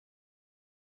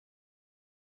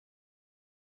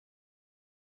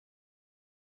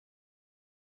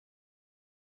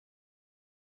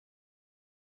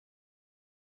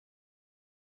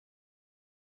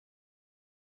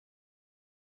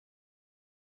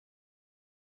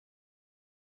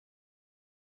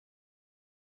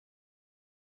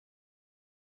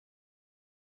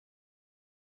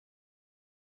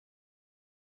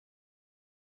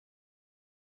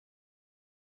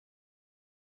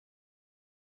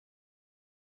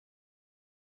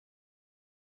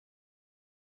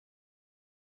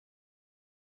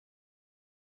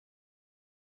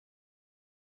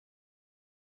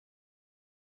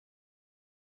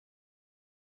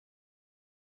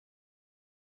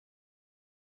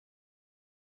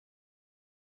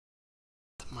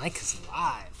Mike is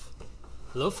live.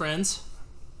 Hello, friends.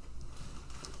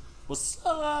 What's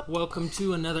up? Welcome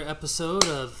to another episode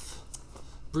of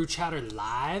Brew Chatter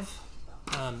Live.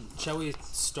 Shall we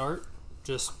start?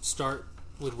 Just start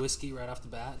with whiskey right off the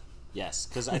bat? Yes,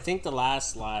 because I think the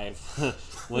last live,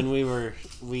 when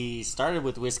we started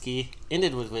with whiskey,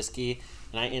 ended with whiskey,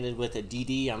 and I ended with a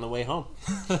DD on the way home,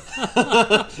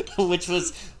 which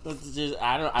was just,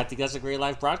 I think that's a great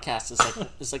live broadcast.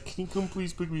 It's like, can you come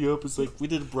please pick me up? It's like we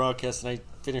did a broadcast and I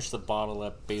finished the bottle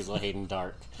at Basil Hayden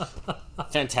Dark.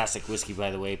 Fantastic whiskey,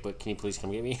 by the way. But can you please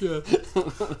come get me? Yeah.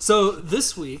 So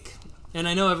this week, and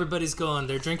I know everybody's going,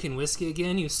 they're drinking whiskey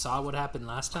again. You saw what happened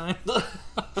last time.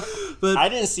 But I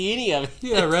didn't see any of it.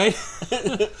 Yeah, right?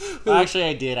 Well, actually,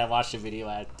 I did. I watched the video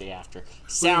the day after.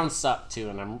 Sound sucked, too,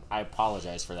 and I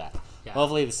apologize for that. Yeah.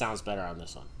 Hopefully, the sound's better on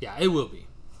this one. Yeah, it will be.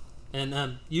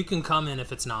 And you can comment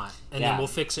if it's not, and then we'll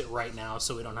fix it right now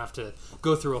so we don't have to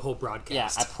go through a whole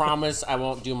broadcast. Yeah, I promise I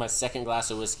won't do my second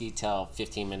glass of whiskey till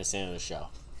 15 minutes into the show.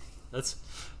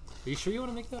 Are you sure you want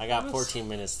to make that? I got 14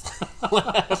 minutes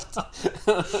left.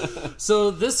 So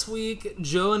this week,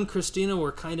 Joe and Christina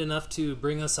were kind enough to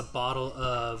bring us a bottle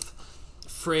of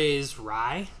Frey's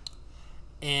rye,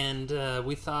 and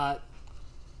we thought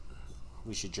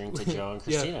we should drink to Joe and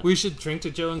Christina. Yeah, we should drink to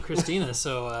Joe and Christina.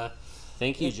 So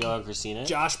thank you, Joe and Christina.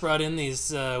 Josh brought in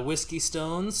these whiskey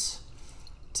stones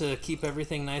to keep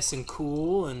everything nice and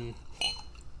cool, and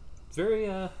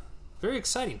very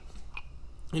exciting.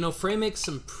 You know, Frey makes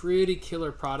some pretty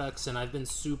killer products, and I've been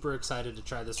super excited to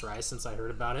try this rye since I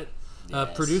heard about it.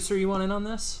 Yes. Producer, you want in on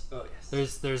this? Oh,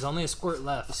 yes. There's only a squirt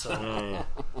left, so.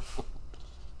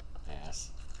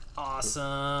 Yes.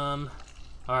 Awesome.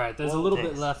 All right, there's a little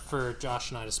bit left for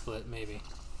Josh and I to split, maybe.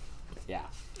 Yeah.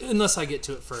 Unless I get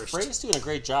to it first. Frey's doing a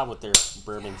great job with their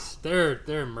bourbons.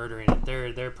 They're murdering it.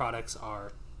 Their products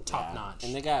are top notch.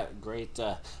 And they got great.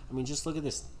 Just look at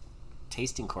this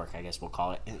tasting cork, I guess we'll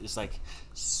call it. It's like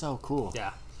so cool.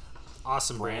 Yeah,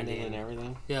 awesome branding and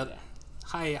everything. Yep.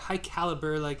 Yeah. High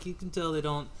caliber. Like you can tell they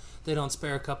don't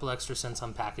spare a couple extra cents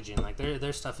on packaging. Like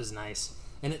their stuff is nice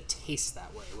and it tastes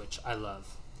that way, which I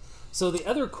love. So the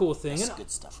other cool thing, that's good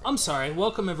stuff. I'm sorry.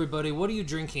 Welcome everybody. What are you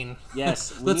drinking?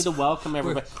 Yes, we need to welcome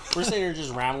everybody. We're sitting here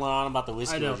just rambling on about the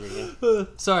whiskey we're drinking.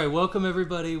 Sorry. Welcome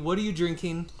everybody. What are you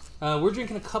drinking? We're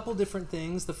drinking a couple different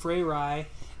things. The Frey rye.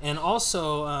 And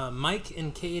also, Mike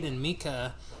and Cade and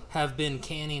Mika have been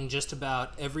canning just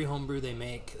about every homebrew they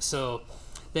make. So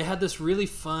they had this really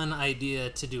fun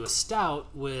idea to do a stout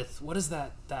with, what is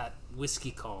that whiskey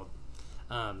called?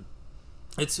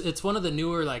 It's one of the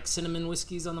newer like cinnamon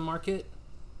whiskeys on the market.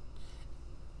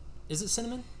 Is it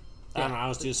cinnamon? I don't know. I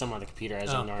was doing something on the computer. I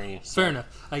was ignoring you. Fair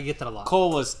enough. I get that a lot.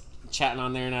 Cole was chatting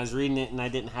on there, and I was reading it, and I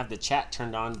didn't have the chat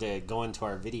turned on to go into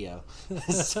our video.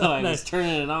 So I was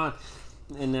turning it on.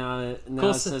 And now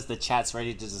it says the chat's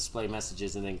ready to display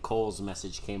messages, and then Cole's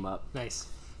message came up. Nice.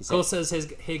 Cole says,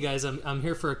 "Hey guys, I'm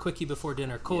here for a quickie before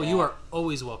dinner." Cole, you are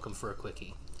always welcome for a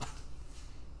quickie.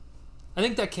 I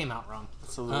think that came out wrong.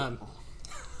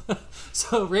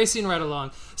 So racing right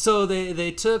along. So they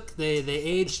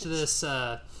aged this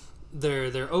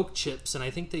their oak chips, and I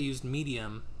think they used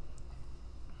medium.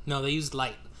 No, they used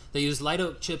light. They used light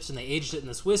oak chips and they aged it in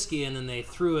this whiskey, and then they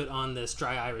threw it on this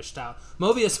dry Irish stout.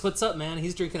 Mobius, what's up, man?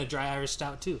 He's drinking a dry Irish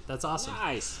stout too. That's awesome.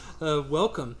 Nice.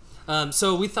 Welcome.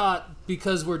 So we thought,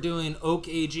 because we're doing oak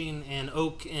aging and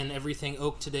oak and everything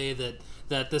oak today,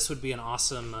 that this would be an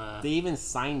awesome. They even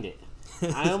signed it.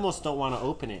 I almost don't want to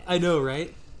open it. I know,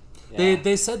 right? Yeah.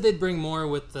 They said they'd bring more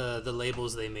with the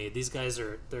labels they made. These guys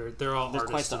they're all artists.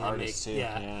 Quite the artists too.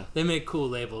 Yeah, they make cool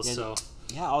labels. Yeah, so.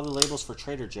 Yeah, all the labels for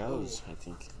Trader Joe's, I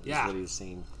think, is what he was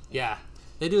saying. Yeah.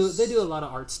 They do a lot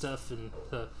of art stuff, and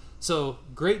so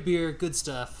great beer, good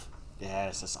stuff.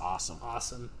 Yes, that's awesome.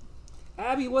 Awesome.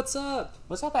 Abby, what's up?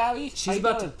 What's up, Abby? She's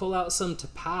about to pull out some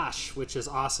tapash, which is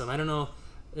awesome. I don't know,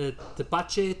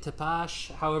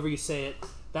 tapash, however you say it.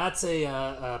 That's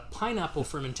a pineapple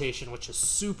fermentation, which is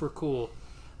super cool.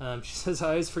 She says, I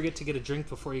always forget to get a drink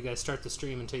before you guys start the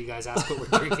stream until you guys ask what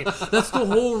we're drinking. That's the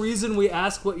whole reason we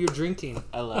ask what you're drinking.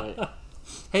 I love it.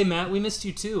 Hey, Matt, we missed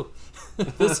you too.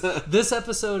 This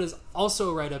episode is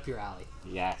also right up your alley.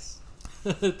 Yes.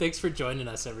 Thanks for joining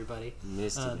us, everybody.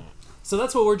 Missed you, Matt. So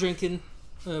that's what we're drinking.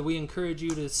 We encourage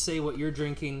you to say what you're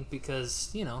drinking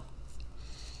because,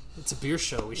 it's a beer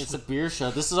show. It's a beer show.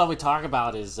 This is all we talk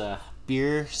about is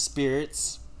beer,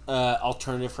 spirits,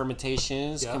 alternative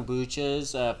fermentations,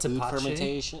 kombuchas, food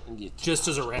fermentation. Just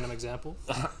as a random example.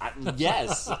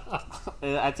 Yes.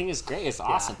 I think it's great. It's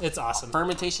awesome. It's awesome.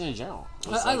 Fermentation in general.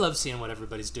 I love seeing what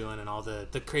everybody's doing and all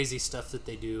the crazy stuff that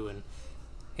they do. And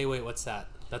hey, wait, what's that?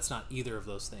 that's not either of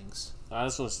those things.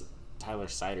 This was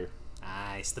Tyler's cider.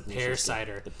 Nice, the pear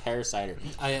cider. The pear cider.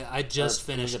 I just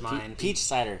finished mine. Peach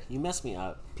cider. You messed me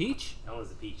up. Peach? That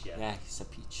was a peach, yeah. Yeah, he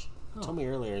said peach. You told me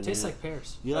earlier. And Tastes then like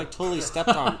pears. You like totally stepped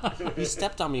on. You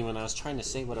stepped on me when I was trying to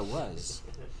say what it was.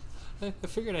 I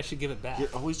figured I should give it back. You're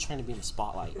always trying to be in the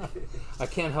spotlight. I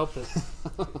can't help it.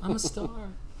 I'm a star.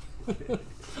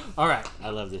 All right. I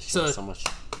love this show so much.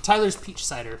 Tyler's peach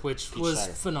cider, which was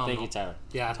cider. phenomenal. Thank you, Tyler.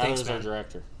 Yeah, Tyler's thanks, our man.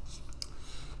 director,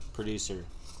 producer,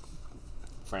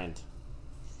 friend.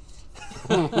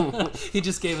 He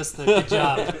just gave us the good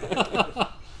job.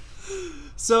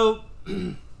 So,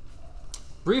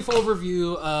 brief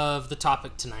overview of the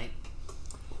topic tonight.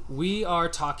 We are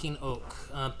talking oak.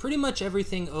 Pretty much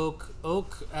everything oak.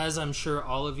 Oak, as I'm sure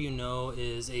all of you know,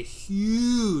 is a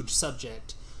huge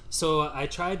subject. So I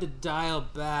tried to dial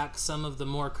back some of the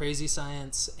more crazy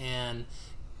science and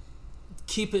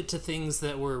keep it to things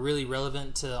that were really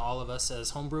relevant to all of us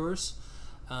as homebrewers.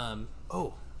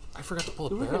 I forgot to pull a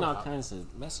barrel We're getting all out. kinds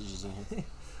of messages in here.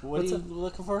 What are you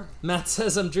looking for? Matt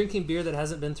says, I'm drinking beer that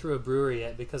hasn't been through a brewery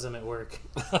yet because I'm at work.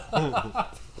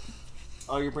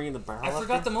 Oh, you're bringing the barrel I up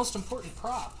forgot there? the most important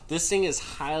prop. This thing is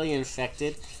highly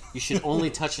infected. You should only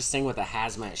touch this thing with a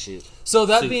hazmat chute. So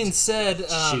that Suit. being said,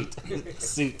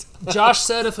 Suit. Josh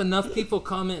said if enough people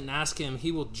comment and ask him,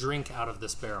 he will drink out of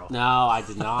this barrel. No, I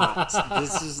did not.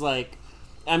 This is like,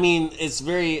 it's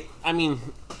very, in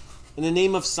the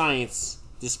name of science,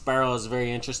 this barrel is very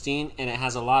interesting, and it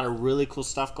has a lot of really cool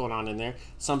stuff going on in there.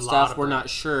 Some stuff we're not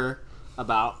sure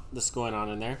about that's going on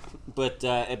in there, but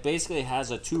it basically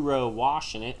has a 2-row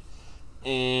wash in it,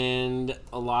 and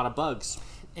a lot of bugs.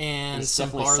 And It's some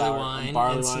definitely barley sour. wine And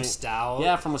barley and some wine. stout.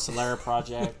 Yeah, from a Solera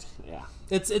project. Yeah.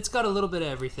 It's got a little bit of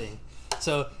everything.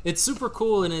 So it's super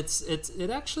cool, and it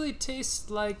actually tastes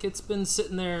like it's been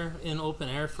sitting there in open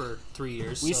air for 3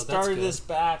 years. We so started that's this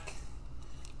back.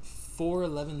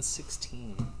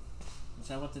 4/11/16. Is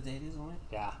that what the date is on it?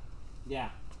 Yeah. Yeah.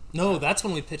 No, that's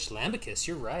when we pitched Lambicus.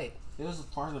 You're right. It was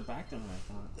farther back than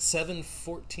I thought.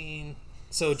 7/14.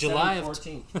 So July of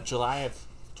 7/14. July of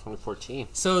 2014.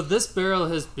 So this barrel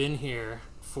has been here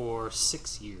for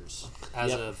 6 years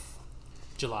as of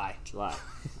July.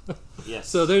 Yes.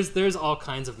 So there's all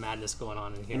kinds of madness going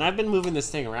on in here. And I've been moving this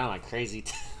thing around like crazy.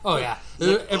 Oh yeah.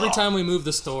 Every time we move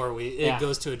the store, it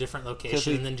goes to a different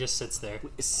location we- and then just sits there.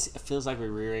 It feels like we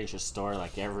rearrange a store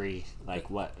like every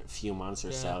few months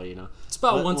or so. You know. It's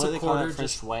about once what a do they call quarter. that?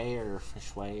 Just Fresh way or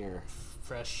fresh way or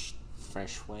fresh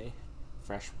fresh way,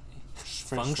 fresh way.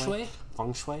 feng shui.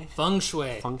 Feng shui. Feng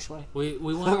shui. Feng shui. We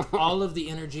want all of the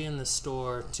energy in the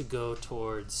store to go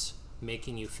towards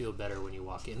making you feel better when you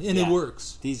walk in, and it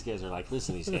works. These guys are like,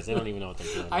 listen, these guys, they don't even know what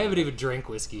they're doing. I haven't even drank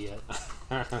whiskey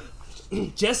yet.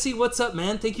 Jesse, what's up,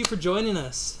 man? Thank you for joining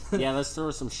us. Yeah, let's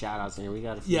throw some shout outs in here. We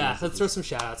got a few. Yeah, let's throw some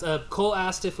shout outs. Cole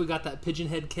asked if we got that Pigeon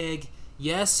Head keg.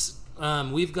 Yes,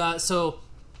 we've got. So,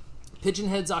 Pigeon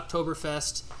Head's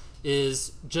Oktoberfest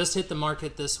is just hit the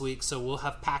market this week, so we'll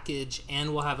have package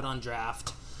and we'll have it on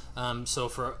draft. So,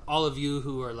 for all of you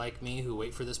who are like me, who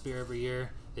wait for this beer every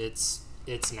year, it's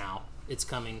now. It's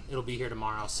coming. It'll be here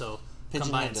tomorrow. So, Pigeon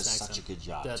come by Head and does snag such some. a good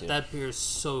job, too. That beer is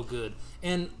so good.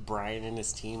 And Brian and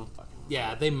his team, fucking.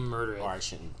 yeah, they murder it. Or I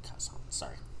shouldn't cuss on.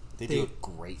 Sorry. They do a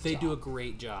great job. They do a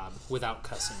great job without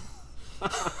cussing.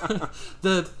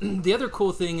 The other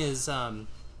cool thing is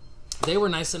they were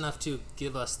nice enough to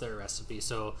give us their recipe.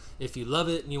 So if you love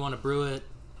it and you want to brew it,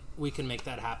 we can make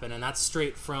that happen. And that's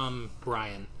straight from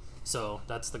Brian. So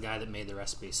that's the guy that made the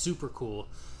recipe. Super cool.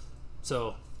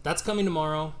 So that's coming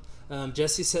tomorrow.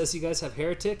 Jesse says, you guys have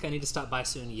Heretic? I need to stop by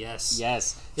soon. Yes.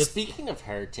 Yes. Speaking of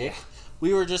Heretic,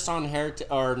 we were just on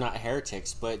not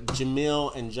Heretics, but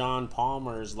Jamil and John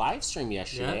Palmer's live stream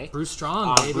yesterday. Yeah, Brew Strong,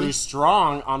 on baby. Brew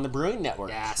Strong on the Brewing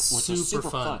Network. Yeah, which was super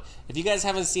fun. If you guys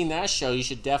haven't seen that show, you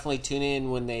should definitely tune in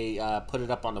when they put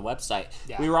it up on the website.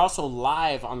 Yeah. We were also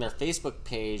live on their Facebook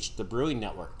page, the Brewing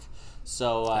Network.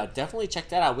 So definitely check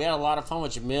that out. We had a lot of fun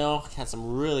with Jamil. Had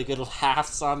some really good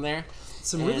laughs on there.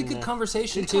 Some really good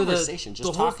conversation, good too. Conversation,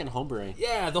 just talking homebrewing.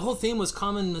 Yeah, the whole theme was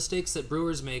common mistakes that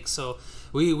brewers make. So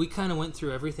we kind of went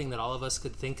through everything that all of us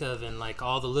could think of, and like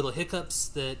all the little hiccups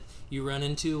that you run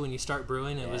into when you start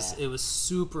brewing. It was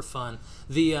super fun.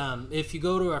 The if you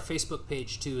go to our Facebook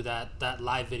page too, that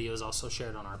live video is also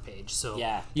shared on our page. So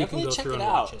yeah, you can go check through it and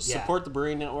out. watch it. Yeah. Support the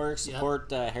Brewing Network. Support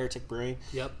Heretic Brewing.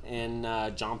 Yep.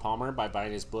 And John Palmer by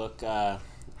buying his book. How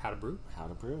to Brew. How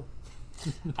to Brew.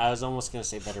 I was almost going to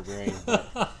say Better Brewing, but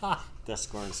that's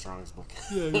Gordon Strong's book.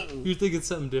 Yeah, you're thinking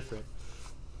something different.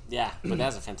 Yeah, but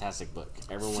that's a fantastic book.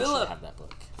 Everyone should have that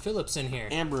book. Philip's in here.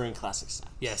 And Brewing Classic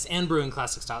Styles. Yes, and Brewing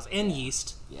Classic Styles. And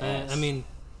yeast. Yes. I mean,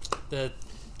 the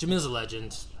Jamil's a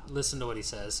legend. Listen to what he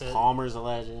says. Palmer's a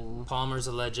legend. Palmer's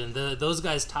a legend. Those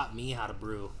guys taught me how to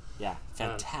brew. Yeah,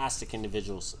 fantastic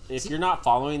individuals. If you're not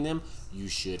following them, you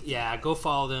should. Yeah, go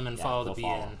follow them and follow the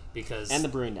BN because and the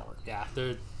Brewing Network. Yeah,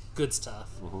 they're good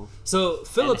stuff. So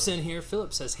Philip's in here.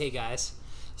 Philip says, "Hey guys,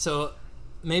 so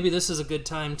maybe this is a good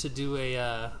time to do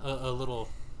a little."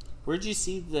 Where'd you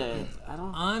see the?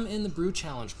 I'm in the Brew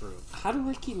Challenge group. How do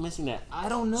I keep missing that? I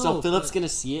don't know. So Philip's gonna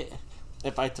see it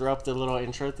if I throw up the little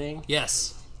intro thing.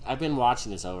 Yes. I've been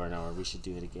watching this over and over. We should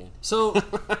do it again. So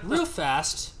real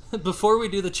fast. Before we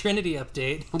do the Trinity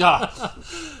update.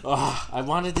 I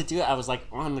wanted to do it. I was like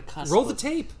on the cusp. Roll the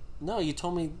tape. No, you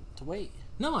told me to wait.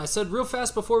 No, I said real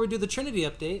fast before we do the Trinity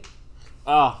update.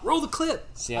 Roll the clip.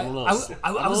 See, I'm a little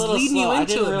I was leading you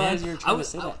into it, man. You were trying to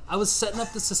say that. I was setting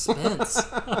up the suspense.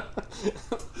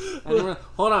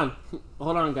 Hold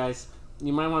on, guys.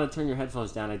 You might want to turn your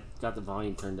headphones down. I got the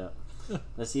volume turned up.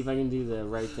 Let's see if I can do the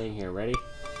right thing here. Ready?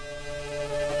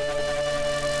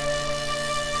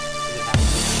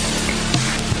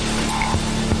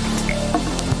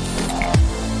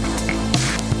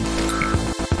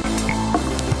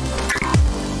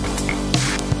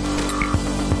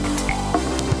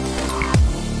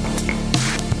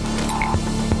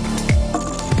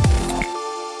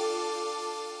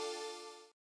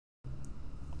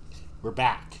 We're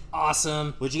back.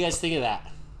 Awesome. What'd you guys think of that?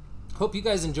 Hope you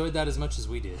guys enjoyed that as much as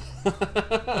we did.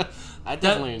 I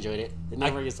definitely enjoyed it. It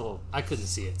never gets old. I couldn't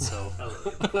see it, so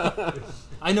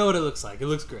I know what it looks like. It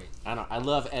looks great. I know. I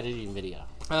love editing video.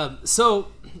 So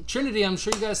Trinity, I'm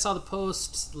sure you guys saw the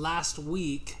post last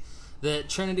week that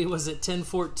Trinity was at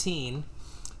 10:14.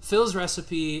 Phil's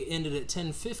recipe ended at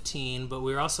 10:15, but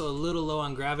we were also a little low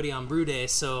on gravity on brew day,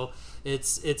 so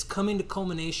it's coming to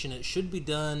culmination. It should be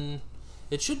done.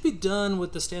 It should be done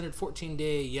with the standard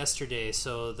 14-day yesterday,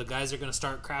 so the guys are going to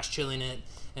start crash chilling it,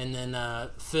 and then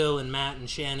Phil and Matt and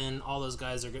Shannon, all those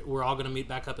guys, we're all going to meet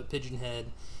back up at Pigeon Head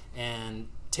and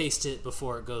taste it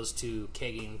before it goes to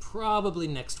kegging probably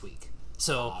next week.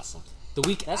 So awesome. The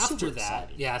week That's after super that,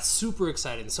 exciting. yeah, it's super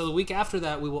exciting. So the week after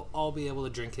that, we will all be able to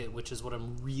drink it, which is what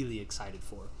I'm really excited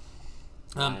for.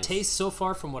 Nice. Taste so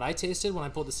far from what I tasted when I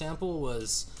pulled the sample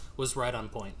was right on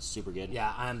point. Super good.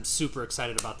 Yeah, I'm super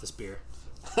excited about this beer.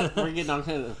 We're getting on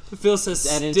kind of. Phil says,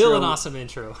 That still intro- an awesome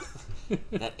intro.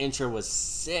 That intro was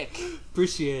sick.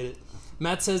 Appreciate it.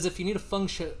 Matt says, if you need a feng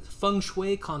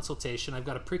shui consultation, I've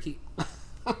got a pricky...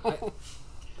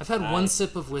 I've had one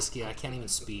sip of whiskey. I can't even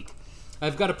speak.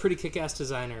 I've got a pretty kick-ass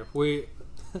designer. I'm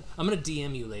going to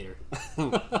DM you later.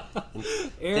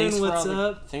 Aaron, what's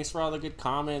up? Thanks for all the good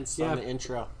comments on the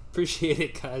intro. Appreciate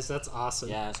it, guys. That's awesome.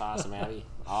 Yeah, that's awesome, Abby.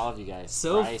 All of you guys.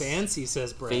 So Bryce, fancy,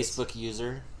 says Bryce. Facebook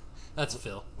user. That's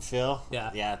Phil. Phil?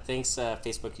 Yeah. Yeah, thanks,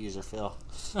 Facebook user Phil.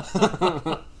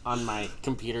 On my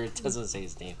computer, it doesn't say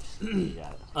his name. You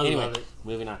got it. I love it.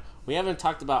 Moving on. We haven't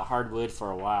talked about hardwood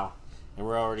for a while, and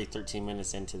we're already 13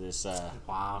 minutes into this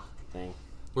wow thing.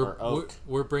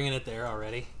 We're bringing it there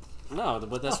already. No,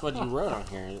 but that's what you wrote on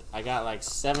here. I got like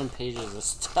 7 pages of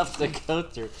stuff to go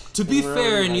through. To be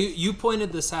fair, and you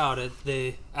pointed this out,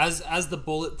 as the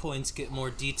bullet points get more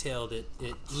detailed, it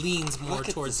leans more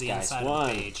towards the inside of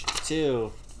the page. 1,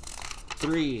 2,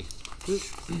 3,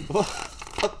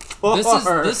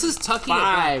 4. This is tucking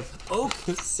 5, it back. Oak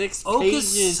 6 Oak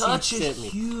pages. is such a he sent me.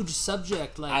 huge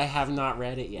subject. Like I have not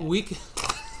read it yet.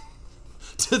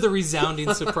 To the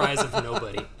resounding surprise of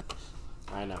nobody.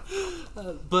 I know.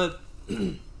 But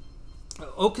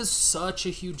oak is such a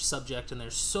huge subject, and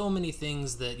there's so many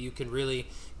things that you can really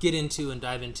get into and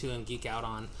dive into and geek out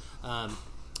on.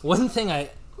 One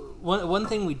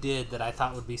thing we did that I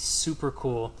thought would be super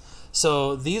cool.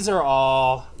 So these are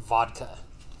all vodka,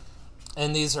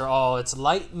 and it's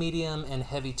light, medium, and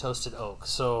heavy toasted oak.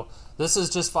 So this is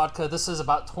just vodka. This is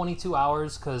about 22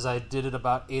 hours because I did it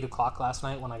about 8 o'clock last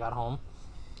night when I got home.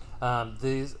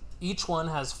 Each one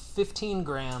has 15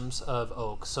 grams of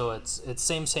oak, so it's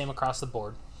same across the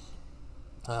board.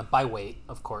 By weight,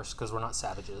 of course, because we're not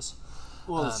savages.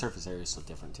 Well, the surface area is so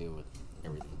different too with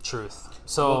everything. Truth.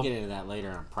 So we'll get into that later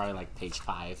on probably like page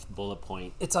 5, bullet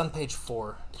point. It's on page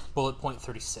 4, bullet point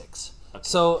 36. Okay.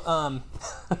 So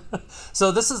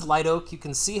so this is light oak. You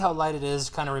can see how light it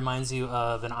is. Kind of reminds you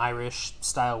of an Irish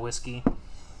style whiskey.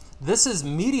 This is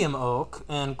medium oak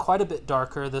and quite a bit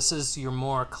darker. This is your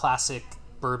more classic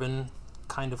bourbon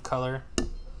kind of color.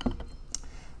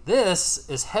 This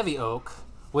is heavy oak,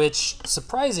 which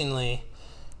surprisingly,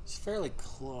 it's fairly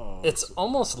close. It's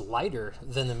almost lighter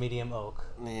than the medium oak.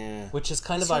 Yeah. Which is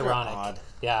kind of sort ironic. Odd.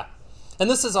 Yeah. And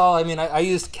this is all, I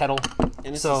used kettle.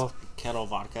 And this so is kettle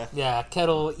vodka. Yeah,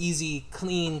 kettle, easy,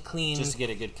 clean. Just to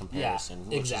get a good comparison,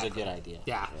 which exactly. is a good idea.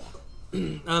 Yeah.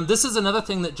 This is another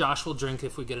thing that Josh will drink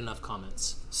if we get enough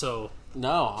comments. So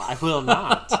No, I will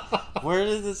not. Where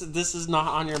is this? This is not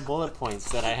on your bullet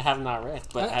points that I have not read,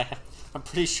 but I'm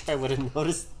pretty sure I would have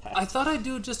noticed that. I thought I'd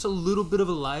do just a little bit of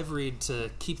a live read to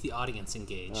keep the audience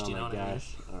engaged. Oh You know what I mean?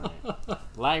 All right.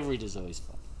 Live read is always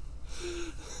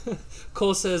fun.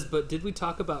 Cole says, but did we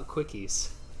talk about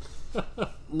quickies?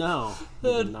 No,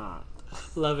 we did not.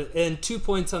 Love it. And 2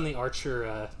 points on the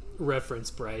Archer reference,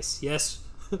 Bryce. Yes,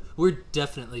 we're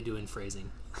definitely doing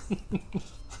phrasing.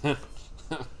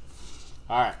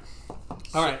 All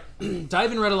right.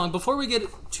 Diving right along. Before we get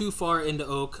too far into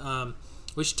oak,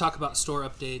 we should talk about store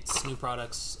updates, new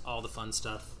products, all the fun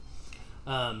stuff.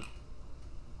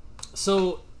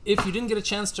 So if you didn't get a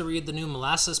chance to read the new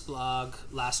molasses blog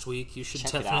last week, you should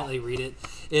definitely read it.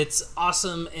 It's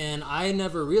awesome, and I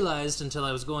never realized until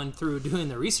I was going through doing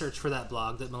the research for that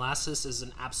blog that molasses is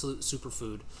an absolute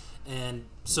superfood. And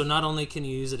so not only can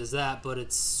you use it as that, but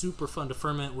it's super fun to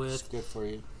ferment with. It's good for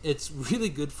you. It's really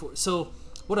good for... So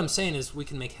what I'm saying is we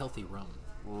can make healthy rum.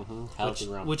 Mm-hmm. Healthy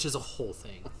rum. Which is a whole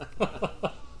thing.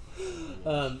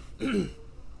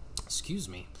 Excuse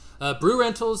me. Brew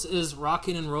Rentals is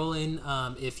rocking and rolling.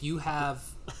 If you have...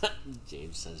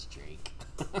 James says drink.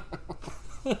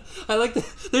 I like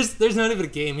that. There's not even a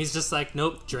game. He's just like,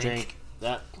 nope, drink.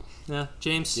 That. Yeah,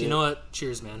 James, you know what?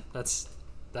 Cheers, man. That's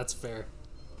fair.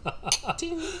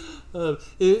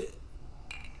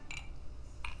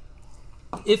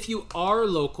 If you are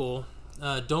local,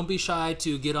 don't be shy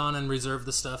to get on and reserve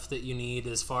the stuff that you need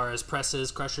as far as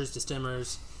presses, crushers,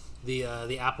 destimmers,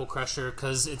 the apple crusher,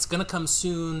 because it's going to come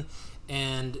soon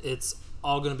and it's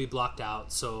all going to be blocked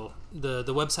out. So the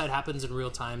website happens in real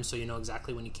time, so you know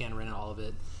exactly when you can rent all of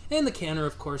it. And the canner,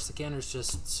 of course. The canner is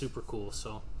just super cool.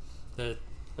 So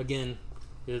again,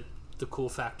 the cool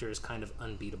factor is kind of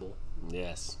unbeatable.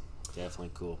 Yes, definitely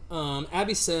cool.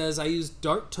 Abby says, I used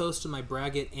dark toast in my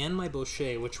braggot and my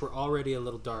bochet, which were already a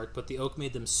little dark, but the oak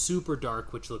made them super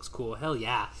dark, which looks cool. Hell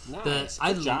yeah. Nice.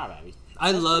 Good job, Abby.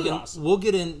 I love it. Awesome. We'll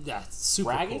get in. Yeah, it's super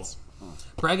Braggots? cool.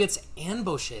 Braggots and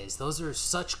bochets. Those are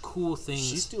such cool things.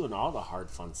 She's doing all the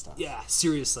hard, fun stuff. Yeah,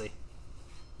 seriously.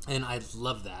 And I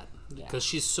love that. Because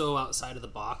she's so outside of the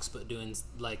box, but doing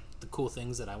like the cool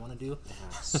things that I want to do. Yeah,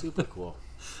 super cool.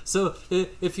 So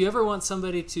if you ever want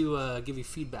somebody to give you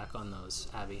feedback on those,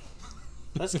 Abby.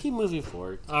 Let's keep moving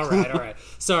forward. All right.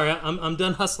 Sorry, I'm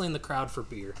done hustling the crowd for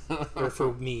beer. Or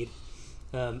for mead.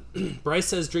 Bryce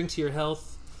says, drink to your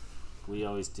health. We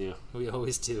always do. We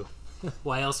always do.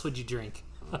 Why else would you drink?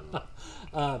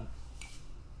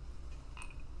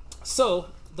 So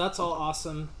that's all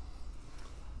awesome.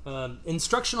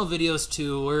 Instructional videos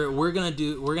too. We're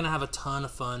gonna have a ton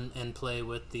of fun and play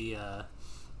with the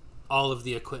all of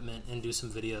the equipment and do some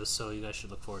videos. So you guys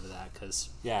should look forward to that. Cause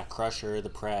crusher, the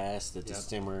press, the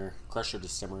distimmer, crusher,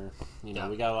 distimmer. You know,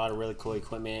 we got a lot of really cool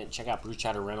equipment. Check out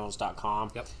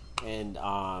brewchatterrentals.com. Yep.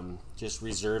 And just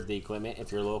reserve the equipment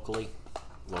if you're locally.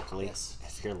 Yes.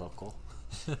 If you're local.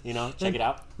 You know, check it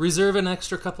out. Reserve an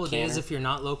extra couple of days if you're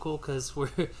not local, because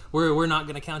we're not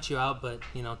going to count you out, but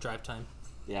you know, drive time.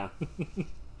 Yeah.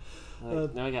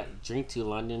 Now we got drink to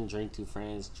London, drink to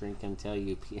France, drink until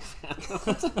you pee.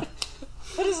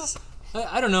 What is this?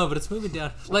 I don't know, but it's moving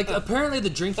down. Like, apparently the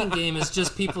drinking game is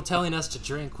just people telling us to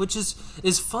drink, which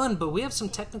is fun, but we have some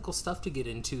technical stuff to get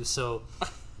into, so...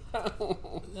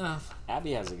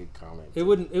 Abby has a good comment. It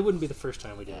wouldn't be the first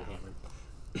time we did it hammered.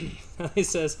 He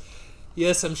says,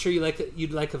 yes, I'm sure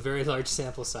you'd like a very large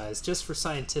sample size, just for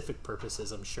scientific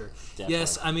purposes, I'm sure. Definitely.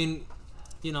 Yes, I mean,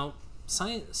 you know,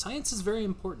 science is very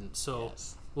important, so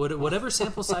whatever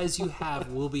sample size you have,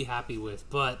 we'll be happy with,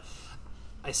 but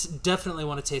I definitely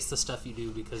want to taste the stuff you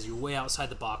do, because you're way outside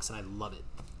the box, and I love it.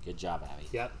 Good job, Abby.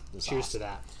 Yep. Cheers to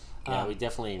that. Yeah, we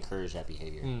definitely encourage that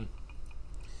behavior.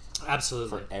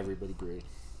 Absolutely. For everybody brewing.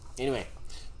 Anyway,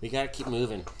 we gotta keep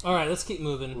moving. All right, let's keep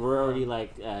moving. We're already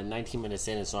like 19 minutes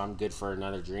in, and so I'm good for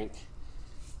another drink.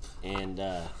 And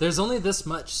there's only this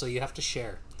much, so you have to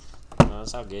share. No,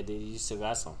 that's all good, dude. You still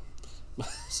got some.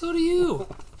 So do you.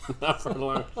 Not for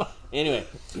long. Anyway,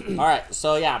 all right.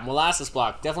 So yeah, molasses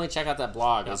blog. Definitely check out that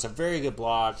blog. It's a very good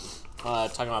blog.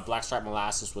 Talking about blackstrap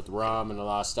molasses with rum and a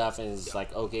lot of stuff, and it's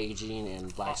like oak aging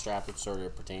and blackstrap, which sort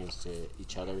of pertains to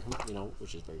each other, you know,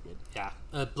 which is very good.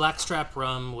 Yeah, blackstrap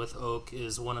rum with oak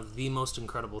is one of the most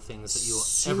incredible things that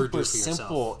you'll ever do for yourself. Super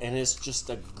simple, and it's just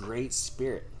a great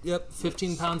spirit. Yep,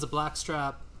 15 pounds of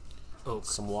blackstrap, oak,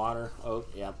 some water, oak.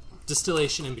 Yep.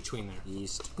 Distillation in between there.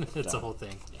 Yeast. It's a whole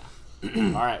thing.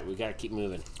 Yeah. All right, we gotta keep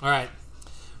moving. All right,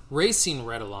 racing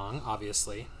right along,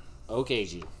 obviously. Oak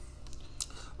aging.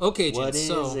 Okay, what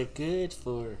is it good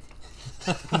for?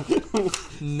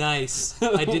 Nice.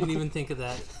 I didn't even think of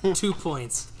that. 2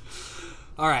 points.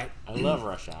 All right. I love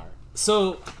Rush Hour.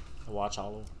 So, I watch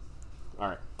all of them. All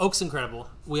right. oak's incredible.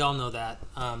 We all know that.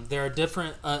 There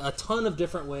are a ton of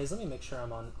different ways. Let me make sure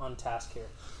I'm on task here.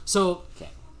 So, Okay.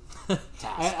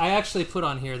 I actually put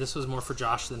on here, this was more for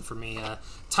Josh than for me,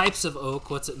 types of oak,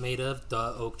 what's it made of?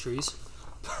 Duh, oak trees.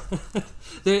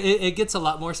 It gets a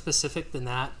lot more specific than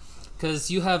that, because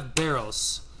you have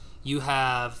barrels, you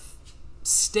have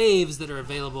staves that are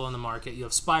available on the market, you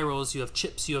have spirals, you have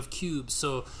chips, you have cubes,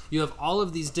 so you have all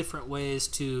of these different ways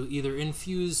to either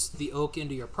infuse the oak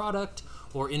into your product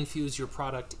or infuse your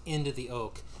product into the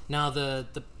oak. Now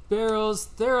the barrels,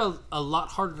 they're a lot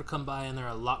harder to come by, and they're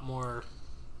a lot more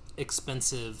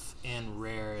expensive and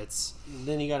rare.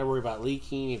 Then you got to worry about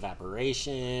leaking,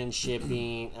 evaporation,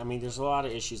 shipping. I mean, there's a lot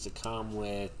of issues that come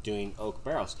with doing oak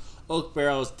barrels. Oak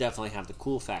barrels definitely have the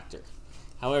cool factor.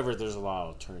 However, there's a lot of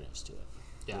alternatives to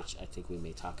it, which I think we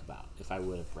may talk about if I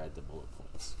would have read the bullet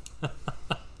points.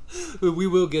 We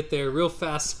will get there real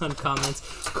fast on comments.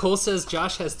 Cole says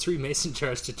Josh has 3 mason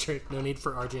jars to drink. No need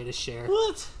for RJ to share.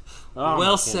 What? Oh,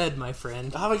 well said, my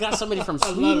friend. Oh, we got somebody from I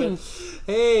love Sweden. it.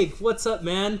 Hey, what's up,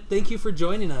 man? Thank you for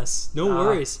joining us. No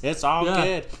worries. It's all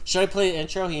good. Should I play the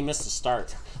intro? He missed the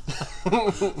start.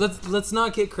 Let's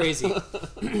not get crazy.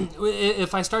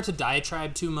 If I start to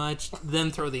diatribe too much, then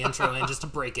throw the intro in just to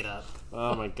break it up.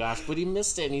 Oh my gosh, but he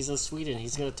missed it, and he's in Sweden.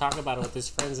 He's going to talk about it with his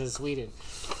friends in Sweden.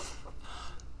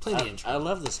 Play the intro. I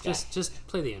love this guy. Just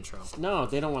play the intro. No,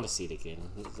 they don't want to see it again.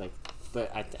 It's like,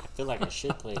 but I feel like I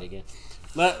should play it again.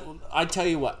 But I tell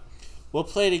you what, we'll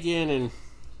play it again in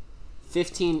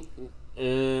 15.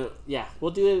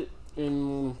 We'll do it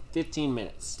in 15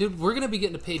 minutes. Dude, we're gonna be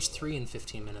getting to page 3 in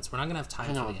 15 minutes. We're not gonna have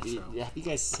time for the intro. Have you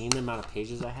guys seen the amount of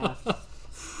pages I have?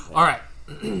 All right.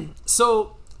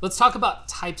 So let's talk about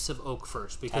types of oak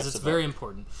first, because it's very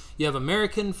important. You have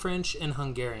American, French, and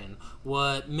Hungarian.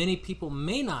 What many people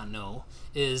may not know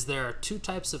is there are 2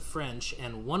 types of French,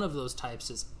 and one of those types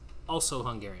is also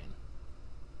Hungarian.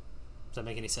 Does that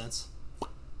make any sense?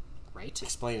 Right?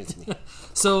 Explain it to me.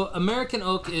 So American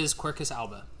oak is Quercus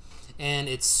alba, and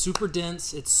it's super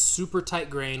dense, it's super tight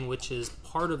grain, which is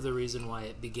part of the reason why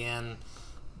it began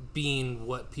being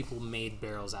what people made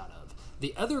barrels out of.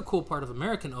 The other cool part of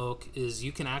American oak is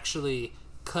you can actually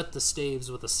cut the staves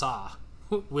with a saw.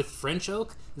 With French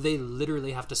oak, they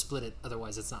literally have to split it,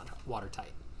 otherwise it's not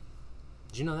watertight.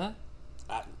 Did you know that?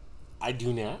 I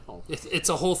do now. It's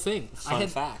a whole thing. Fun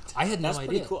fact. I had no idea. That's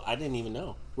pretty cool. I didn't even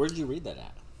know. Where did you read that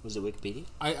at? Was it Wikipedia?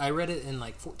 I read it in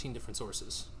like 14 different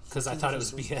sources because I thought it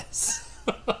was BS.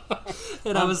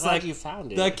 And I was like, you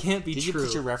found it. That can't be true. Did you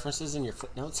put your references in your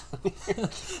footnotes?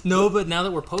 No, but now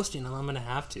that we're posting them, I'm going to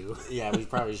have to. Yeah, we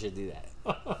probably should do that.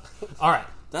 All right.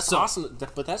 That's awesome,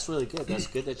 but that's really good. That's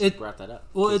good that you brought that up.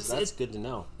 Well, that's good to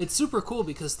know. It's super cool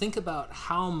because think about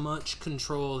how much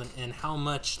control and how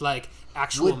much like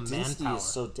actual manpower is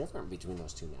so different between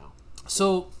those two now.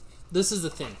 So this is the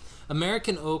thing: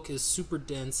 American oak is super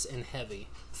dense and heavy.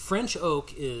 French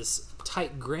oak is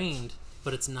tight grained,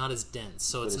 but it's not as dense,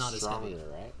 so it's not as heavy.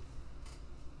 Right?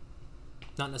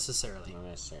 Not necessarily. Not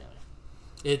necessarily.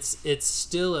 It's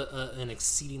still an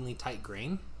exceedingly tight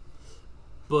grain,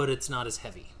 but it's not as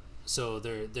heavy. So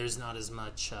there's not as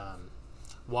much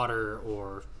water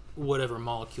or whatever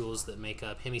molecules that make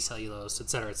up hemicellulose,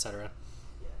 etc.,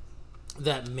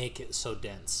 that make it so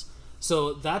dense.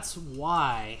 So that's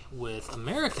why with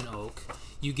American oak,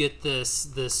 you get this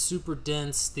super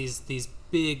dense, these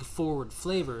big forward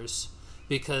flavors,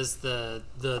 because the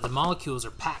molecules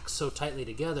are packed so tightly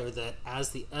together that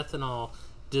as the ethanol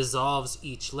dissolves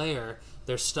each layer,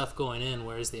 there's stuff going in,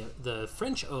 whereas the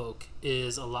French oak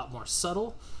is a lot more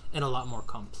subtle and a lot more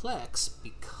complex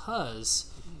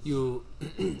because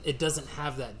it doesn't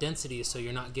have that density, so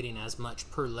you're not getting as much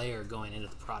per layer going into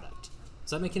the product.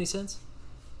 Does that make any sense?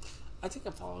 I think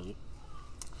I follow you.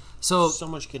 So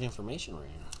much good information right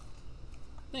here.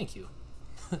 Thank you.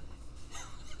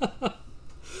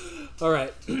 All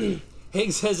right.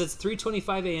 Hank says it's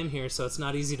 3:25 a.m. here, so it's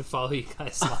not easy to follow you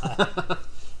guys live.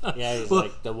 Yeah, he's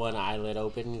like the one eyelid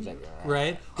open. He's like,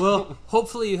 right. Well,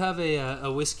 hopefully you have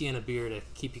a whiskey and a beer to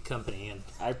keep you company. And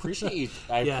I appreciate you.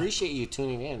 I appreciate you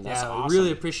tuning in. That's awesome. We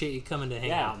really appreciate you coming to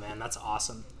hang out, man. That's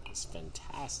awesome. That's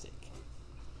fantastic.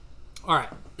 All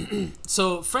right.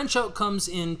 So French oak comes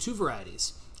in 2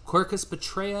 varieties: Quercus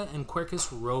petrea and Quercus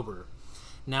robur.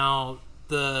 Now,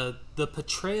 the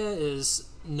petrea is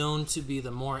known to be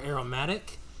the more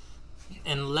aromatic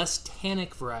and less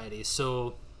tannic variety.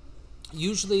 So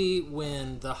usually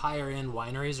when the higher end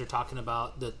wineries are talking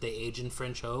about that they age in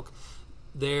French oak,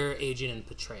 they're aging in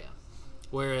petrea.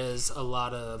 Whereas a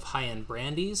lot of high-end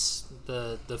brandies,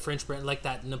 the French brand, like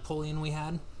that Napoleon we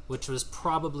had, which was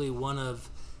probably one of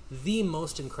the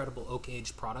most incredible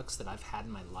oak-aged products that I've had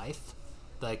in my life.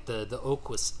 Like, the oak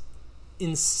was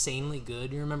insanely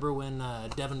good. You remember when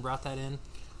Devin brought that in?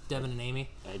 Devin and Amy?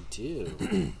 I do.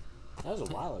 That was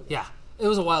a while ago. Yeah, it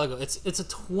was a while ago. It's a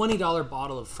 $20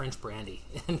 bottle of French brandy,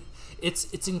 and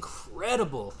it's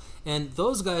incredible. And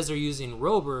those guys are using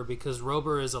Rober because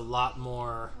Rober is a lot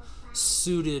more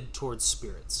suited towards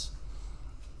spirits.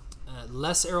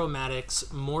 Less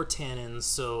aromatics, more tannins,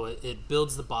 so it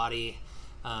builds the body.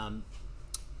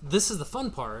 This is the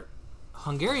fun part.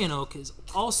 Hungarian oak is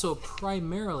also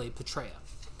primarily Petrea.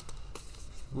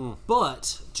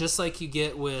 But just like you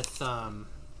get with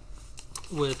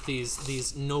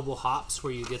these noble hops,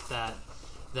 where you get that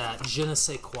je ne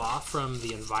sais quoi from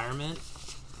the environment,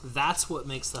 that's what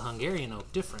makes the Hungarian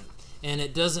oak different. And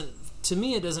it doesn't, to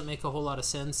me, it doesn't make a whole lot of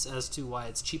sense as to why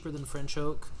it's cheaper than French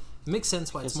oak. It makes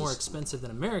sense why it's more expensive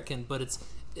than American, but it's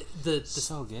the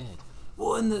so good.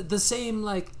 Well, and the same,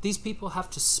 like, these people have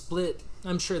to split.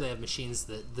 I'm sure they have machines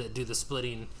that do the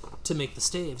splitting to make the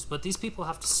staves, but these people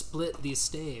have to split these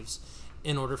staves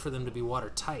in order for them to be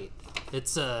watertight. It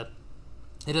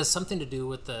has something to do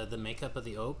with the makeup of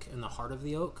the oak and the heart of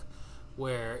the oak,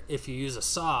 where if you use a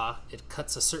saw, it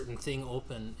cuts a certain thing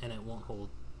open and it won't hold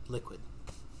liquid.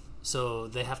 So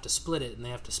they have to split it, and they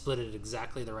have to split it at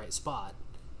exactly the right spot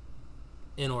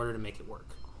in order to make it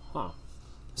work. Huh.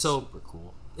 That's so super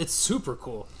cool. It's super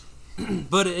cool.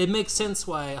 But it makes sense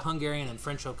why Hungarian and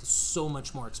French oak is so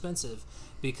much more expensive,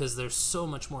 because there's so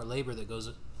much more labor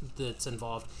that's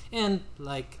involved. And,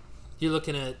 like, you're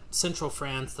looking at central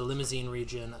France, the Limousin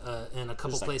region, and a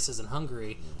couple places in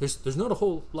Hungary. There's not a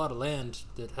whole lot of land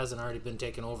that hasn't already been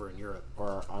taken over in Europe.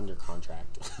 Or under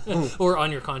contract. Or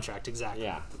on your contract, exactly.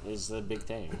 Yeah, it's the big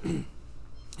thing.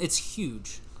 It's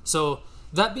huge. So,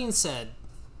 that being said,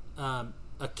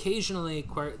 occasionally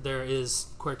there is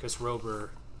Quercus robur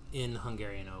in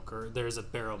Hungarian oak, or there's a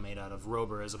barrel made out of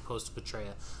Rober as opposed to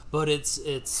Petrea. But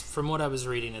it's from what I was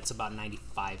reading, it's about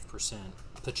 95%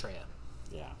 Petrea.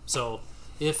 Yeah. So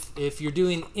if you're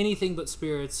doing anything but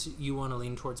spirits, you want to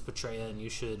lean towards Petrea, and you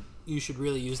should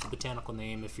really use the botanical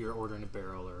name if you're ordering a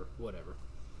barrel or whatever.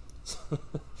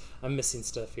 I'm missing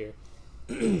stuff here.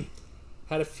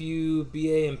 Had a few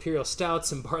BA Imperial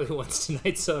Stouts and barley ones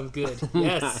tonight, so I'm good.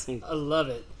 Yes, I love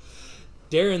it.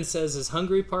 Darren says, is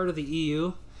Hungary part of the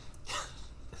EU?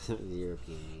 The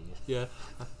European Union. Yeah.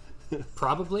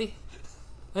 Probably.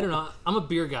 I don't know. I'm a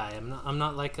beer guy. I'm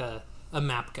not like a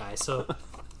map guy, so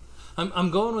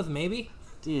I'm going with maybe.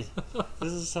 Dude,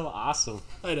 this is so awesome.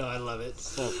 I know, I love it.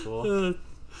 So cool.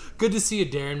 Good to see you,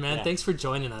 Darren, man. Yeah. Thanks for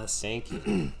joining us. Thank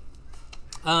you.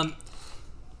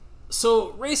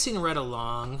 So racing right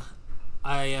along,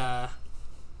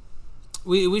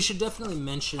 we should definitely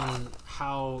mention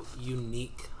how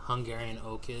unique Hungarian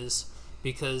oak is,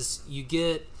 because you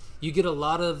get a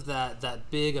lot of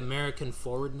that big American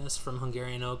forwardness from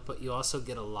Hungarian oak, but you also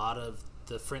get a lot of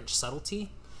the French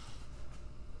subtlety.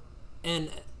 And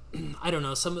I don't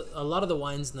know, a lot of the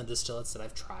wines and the distillates that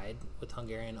I've tried with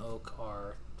Hungarian oak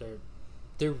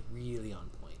they're really on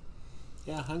point.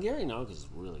 Yeah, Hungarian oak is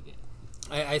really good.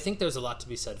 I think there's a lot to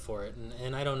be said for it,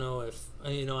 and I don't know if,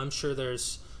 I'm sure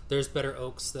there's better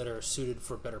oaks that are suited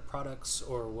for better products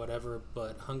or whatever,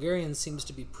 but Hungarian seems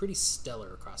to be pretty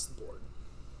stellar across the board.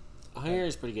 Hungarian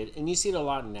is pretty good, and you see it a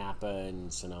lot in Napa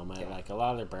and Sonoma. Yeah. Like, a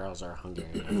lot of their barrels are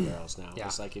Hungarian barrels now. Yeah.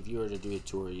 It's like, if you were to do a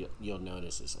tour, you'll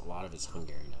notice a lot of it's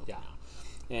Hungarian oak now.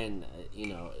 And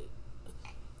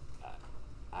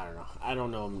I don't know. I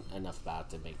don't know enough about it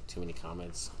to make too many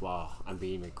comments while I'm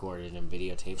being recorded and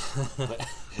videotaped.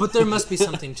 But there must be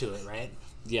something to it, right?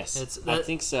 Yes, I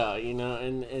think so.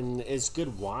 And it's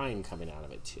good wine coming out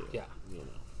of it too. Yeah.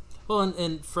 Well,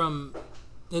 and from,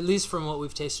 at least from what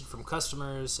we've tasted from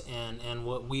customers and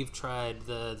what we've tried,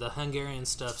 the Hungarian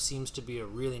stuff seems to be a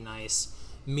really nice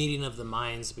meeting of the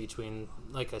minds between,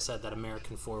 like I said, that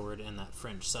American forward and that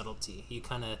French subtlety. You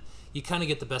kind of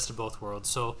get the best of both worlds.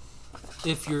 So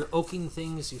if you're oaking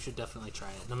things, you should definitely try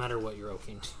it, no matter what you're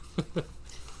oaking.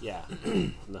 Yeah,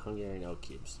 the Hungarian oak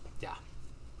cubes. Yeah,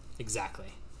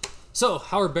 exactly. So,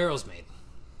 how are barrels made?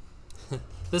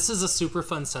 This is a super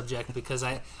fun subject, because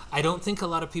I don't think a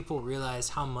lot of people realize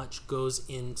how much goes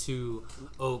into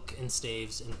oak and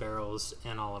staves and barrels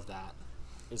and all of that.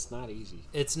 It's not easy.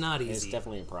 It's not easy. It's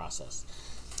definitely a process.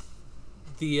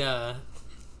 Go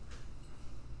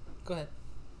ahead.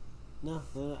 No,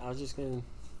 I was just going to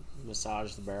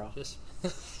massage the barrel.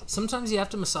 Sometimes you have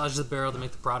to massage the barrel to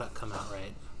make the product come out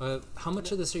right. How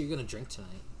much of this are you going to drink tonight?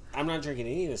 I'm not drinking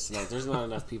any of this tonight. There's not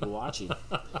enough people watching.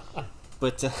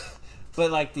 But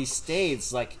but like these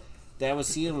states, like that would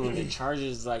see them when it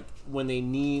charges, like when they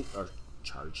need or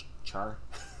char.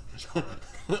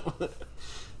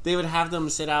 They would have them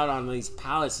sit out on these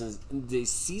pallets and they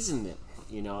season them.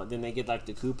 You know, then they get like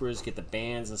the coopers, get the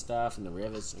bands and stuff, and the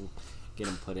rivets, and get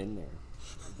them put in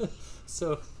there.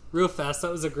 So, real fast,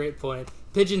 that was a great point.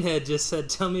 Pigeonhead just said,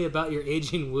 "Tell me about your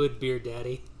aging wood beer,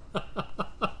 Daddy."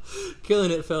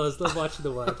 Killing it, fellas. Love watching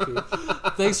the wife feed.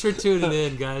 Thanks for tuning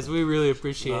in, guys. We really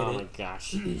appreciate it. Oh my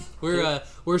gosh,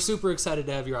 we're super excited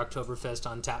to have your Oktoberfest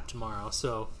on tap tomorrow.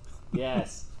 So,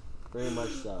 yes, very much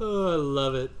so. Oh, I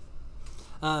love it.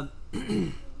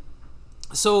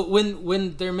 So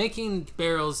when they're making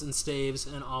barrels and staves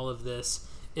and all of this,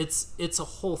 it's a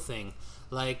whole thing.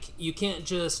 Like, you can't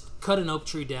just cut an oak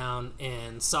tree down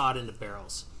and saw it into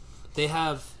barrels. They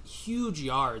have huge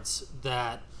yards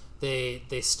that they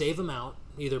stave them out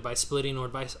either by splitting or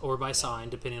by sawing,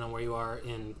 depending on where you are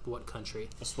in what country.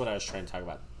 That's what I was trying to talk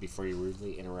about before you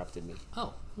rudely interrupted me.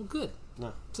 Oh, well, good.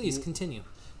 No, Please continue.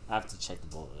 I have to check the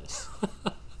bullet list.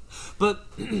 But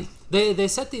they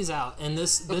set these out, and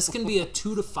this can be a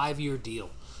 2 to 5 year deal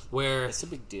where It's a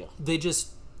big deal. they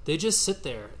just sit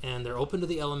there and they're open to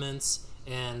the elements,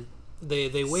 and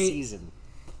they wait. Season.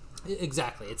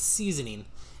 Exactly, it's seasoning,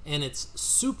 and it's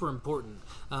super important.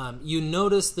 You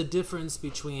notice the difference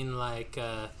between like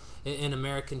an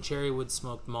American cherrywood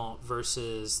smoked malt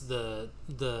versus the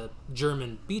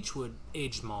German beechwood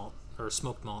aged malt or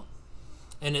smoked malt.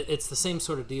 And it's the same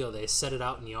sort of deal. They set it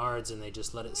out in yards and they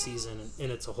just let it season,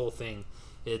 and it's a whole thing.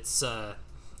 It's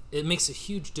it makes a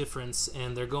huge difference,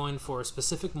 and they're going for a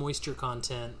specific moisture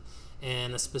content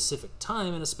and a specific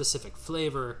time and a specific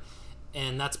flavor,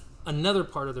 and that's another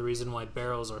part of the reason why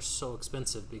barrels are so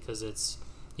expensive, because it's,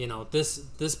 you know, this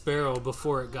barrel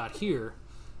before it got here,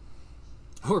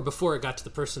 or before it got to the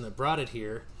person that brought it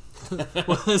here,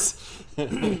 was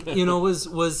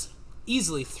was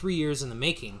easily 3 years in the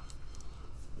making.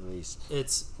 At least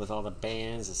It's with all the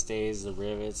bands, the stays, the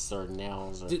rivets, or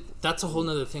nails. Or, that's a whole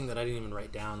nother thing that I didn't even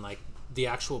write down. Like the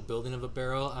actual building of a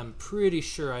barrel, I'm pretty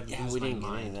sure I'd yeah, lose we my didn't get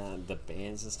mind. into that. The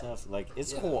bands and stuff. Like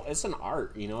it's cool. It's an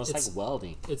art. You know, it's like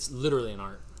welding. It's literally an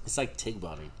art. It's like TIG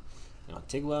welding. You know,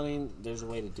 TIG welding. There's a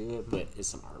way to do it, but it's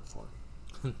some art form.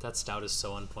 That stout is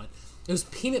so on point. It was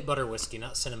peanut butter whiskey,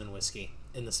 not cinnamon whiskey,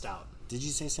 in the stout. Did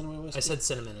you say cinnamon whiskey? I said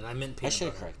cinnamon, and I meant I peanut should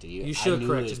have butter. corrected you. You should have I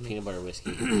knew it corrected was me. peanut butter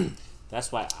whiskey. That's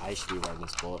why I should be writing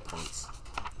these bullet points.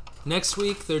 Next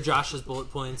week, they're Josh's bullet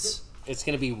points. It's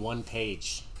gonna be 1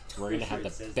 page. We're gonna have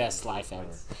the best life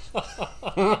ever.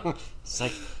 It's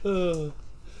like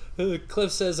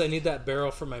Cliff says, I need that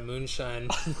barrel for my moonshine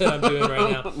that I'm doing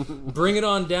right now. Bring it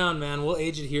on down, man. We'll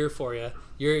age it here for you.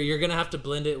 You're going to have to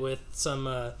blend it with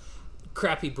some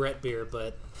crappy Brett beer,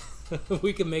 but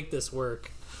we can make this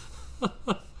work.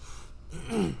 I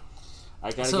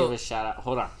gotta give a shout out.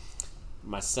 Hold on.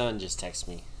 My son just texted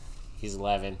me. He's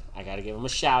 11. I gotta give him a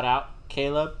shout out.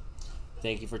 Caleb,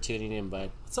 thank you for tuning in, bud.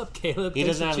 What's up, Caleb? He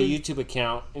Thanks doesn't for have a YouTube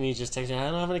account, and he just texted me,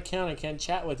 I don't have an account. I can't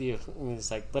chat with you. And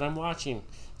he's like, but I'm watching.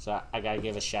 So I gotta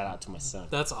give a shout out to my son.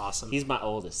 That's awesome. He's my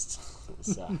oldest.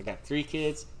 So I got 3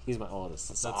 kids. He's my oldest.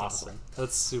 That's awesome.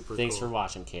 That's super Thanks cool. for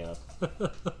watching, Caleb. All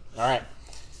right.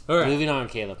 All right. Moving on,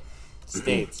 Caleb.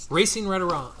 States. Racing right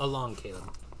along, Caleb.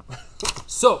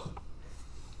 So,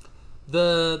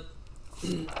 the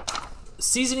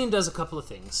seasoning does a couple of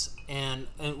things, and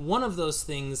one of those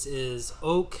things is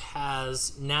oak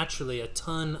has naturally a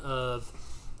ton of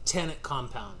tannic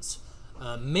compounds,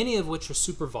 many of which are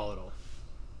super volatile.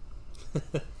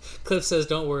 Cliff says,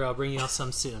 don't worry, I'll bring y'all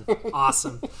some soon.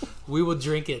 Awesome. We will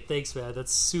drink it. Thanks, man.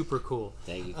 That's super cool.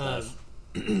 Thank you, Cliff.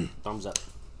 Thumbs up.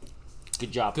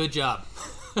 Good job. Good job.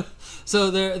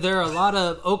 So there are a lot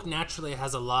of oak naturally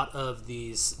has a lot of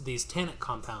these tannic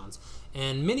compounds,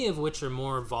 and many of which are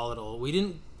more volatile.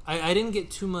 I didn't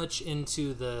get too much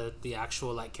into the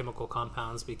actual like chemical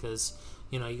compounds because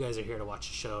you guys are here to watch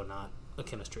a show, not a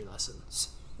chemistry lesson. So,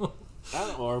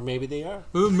 Or maybe they are.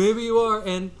 well, maybe you are,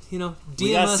 and DM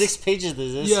We got us. 6 pages of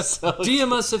this. Yeah, So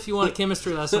DM us if you want a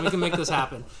chemistry lesson. We can make this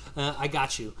happen. I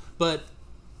got you. But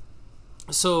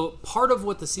so part of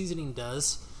what the seasoning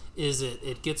does is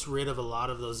it gets rid of a lot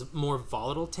of those more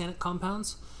volatile tannic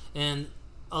compounds, and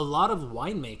a lot of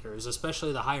winemakers,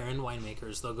 especially the higher end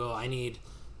winemakers, they'll go, I need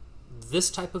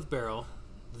this type of barrel,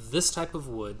 this type of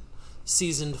wood,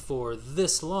 seasoned for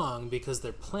this long, because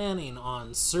they're planning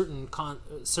on certain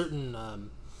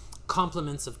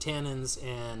complements of tannins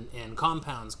and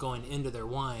compounds going into their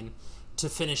wine to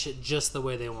finish it just the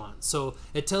way they want. So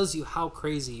it tells you how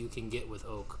crazy you can get with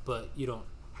oak, but you don't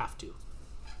have to.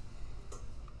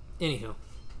 Anywho,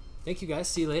 thank you guys.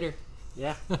 See you later.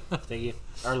 Yeah, thank you.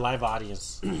 Our live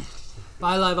audience.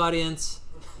 Bye, live audience.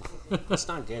 That's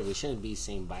not good. We shouldn't be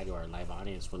saying bye to our live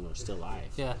audience when we're still live.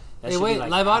 Yeah. That Hey, should be wait,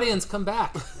 like live after. audience, come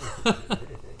back.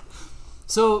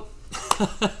 So,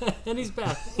 and he's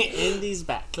back. Andy's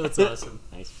back. That's awesome.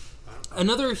 Nice.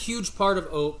 Another huge part of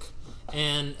oak,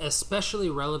 and especially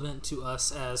relevant to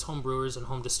us as home brewers and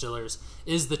home distillers,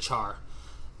 is the char.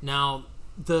 Now,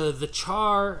 the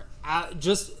char,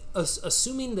 just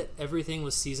assuming that everything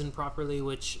was seasoned properly,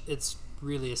 which it's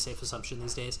really a safe assumption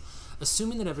these days,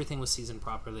 assuming that everything was seasoned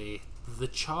properly, the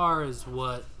char is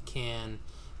what can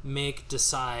make,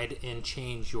 decide, and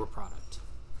change your product.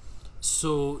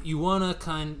 So you want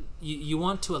to you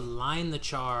want to align the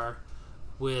char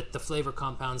with the flavor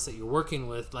compounds that you're working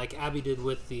with, like Abby did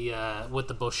with the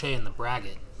Bochet and the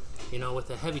Braggot. You know, with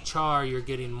the heavy char, you're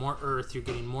getting more earth, you're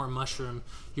getting more mushroom,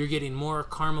 you're getting more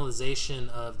caramelization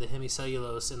of the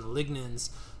hemicellulose and the lignins.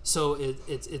 So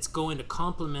it's going to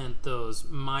complement those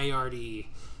Maillard-y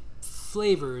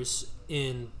flavors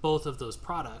in both of those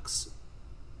products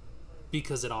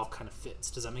because it all kind of fits.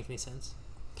 Does that make any sense?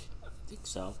 I think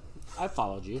so. I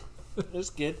followed you. It was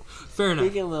good. Fair enough.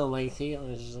 You're getting a little lengthy. I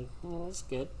was just like, that's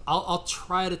good. I'll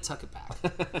try to tuck it back.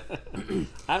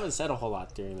 I haven't said a whole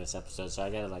lot during this episode, so I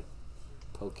gotta like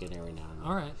poke in every now and then.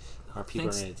 All right. Or people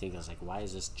Thanks. are gonna think I was like, why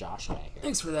is this Josh guy here?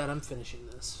 Thanks for that. I'm finishing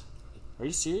this. Are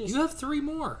you serious? You have 3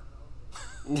 more.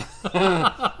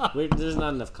 There's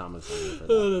not enough comments on here for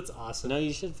that. Oh, that's awesome. No,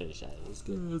 you should finish that. It's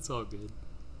good. It's all good.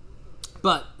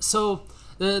 But so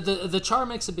the char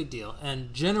makes a big deal,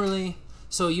 and generally,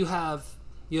 so you have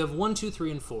 1, 2,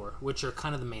 3, and 4, which are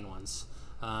kind of the main ones.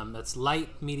 That's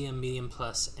light, medium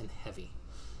plus, and heavy.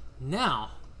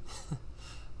 Now,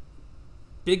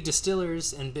 big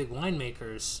distillers and big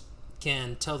winemakers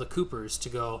can tell the coopers to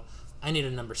go, I need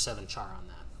a number 7 char on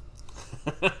that.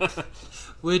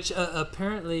 Which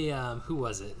apparently, who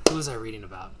was it? Who was I reading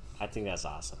about? I think that's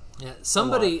awesome. Yeah,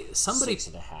 somebody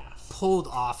 6.5. pulled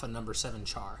off a number 7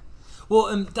 char. Well,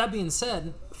 and that being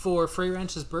said, for Frey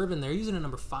Ranch's bourbon, they're using a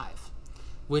number 5,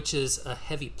 which is a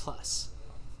heavy plus.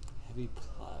 Heavy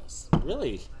plus.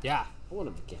 Really? Yeah. I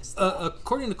wouldn't have guessed that.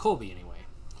 According to Colby, anyway.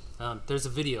 There's a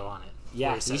video on it. Yeah,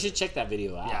 where he you says should it. check that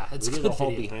video out. Yeah, it's we a did good a whole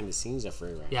video. behind the scenes of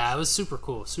Free Ranch. Yeah, it was super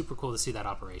cool. Super cool to see that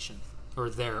operation. Or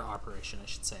their operation, I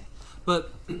should say.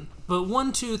 But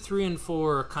 1, 2, 3, and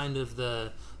 4 are kind of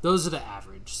those are the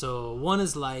average. So 1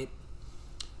 is light,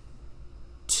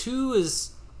 2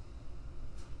 is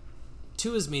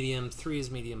medium, 3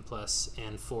 is medium plus,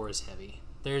 and 4 is heavy.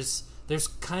 There's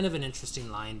kind of an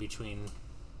interesting line between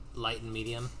light and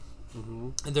medium.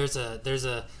 Mm-hmm. And there's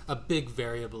a big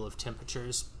variable of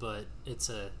temperatures, but it's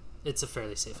a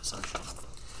fairly safe assumption.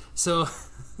 So,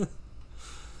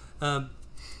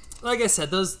 like I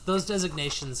said, those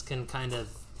designations can kind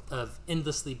of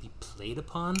endlessly be played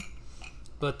upon,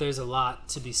 but there's a lot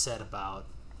to be said about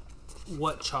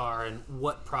what char and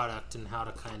what product and how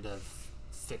to kind of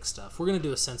fix stuff. We're gonna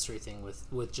do a sensory thing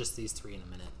with just these 3 in a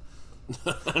minute.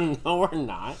 No, we're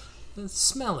not. It's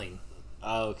smelling.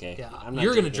 Oh, okay. Yeah, I'm not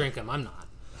you're going to drinking. drink them. I'm not.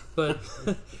 But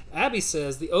Abby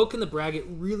says the oak and the braggot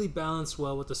really balanced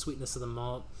well with the sweetness of the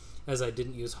malt, as I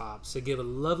didn't use hops. It gave a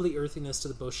lovely earthiness to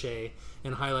the Bochet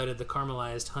and highlighted the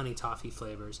caramelized honey toffee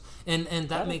flavors. And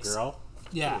that makes girl.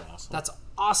 yeah, Pretty awesome. that's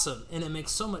awesome, and it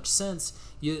makes so much sense.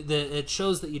 It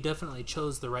shows that you definitely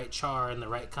chose the right char and the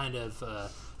right kind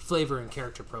of flavor and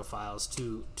character profiles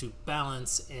to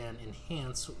balance and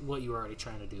enhance what you were already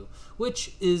trying to do,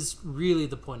 which is really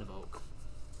the point of oak.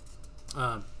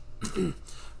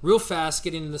 Real fast,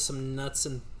 getting into some nuts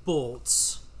and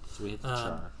bolts. So we hit the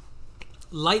char.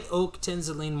 Light oak tends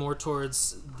to lean more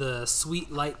towards the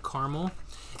sweet light caramel,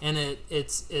 and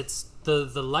it's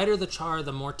the lighter the char,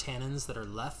 the more tannins that are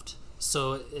left.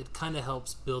 So it kind of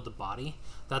helps build the body.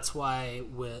 That's why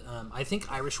I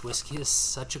think Irish whiskey is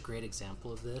such a great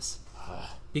example of this,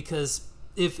 because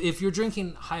if you're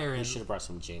drinking higher You end, should have brought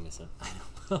some Jameson. I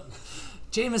know.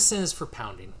 Jameson is for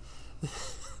pounding.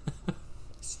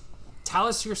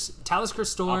 Talisker I'll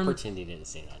Storm, pretend he didn't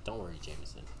say that. Don't worry,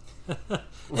 Jameson.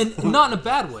 and not in a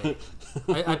bad way.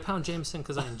 I pound Jameson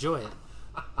because I enjoy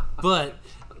it, but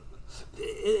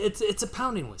it's a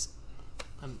pounding whiskey.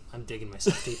 I'm digging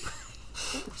myself deeper.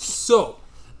 So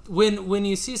when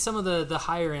you see some of the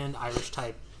higher end Irish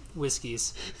type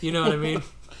whiskeys, you know what I mean.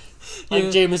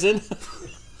 Like Jameson.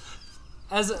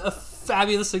 As a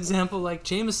fabulous example, like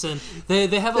Jameson, they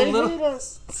have a They little. hate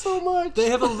us so much. They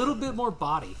have a little bit more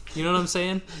body. You know what I'm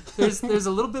saying? There's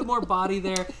a little bit more body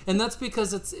there, and that's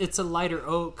because it's a lighter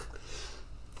oak.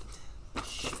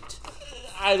 Shoot.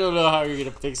 I don't know how you're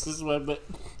gonna fix this one, but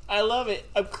I love it.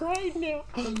 I'm crying now.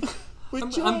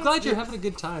 I'm glad you're having a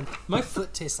good time. My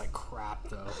foot tastes like crap,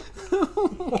 though.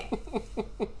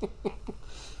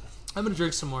 I'm going to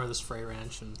drink some more of this Frey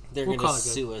Ranch. And They're going to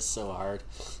sue us so hard.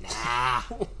 Nah.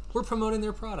 We're promoting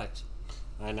their product.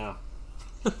 I know.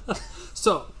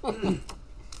 So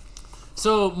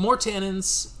more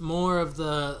tannins, more of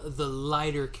the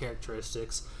lighter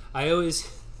characteristics. I always...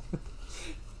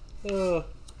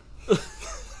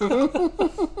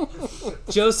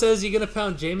 Joe says, you going to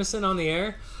pound Jameson on the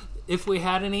air? If we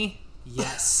had any,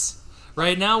 yes.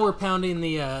 Right now we're pounding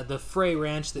the Frey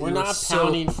Ranch. We're not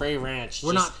pounding Frey Ranch.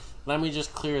 We're not... Let me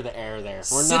just clear the air there.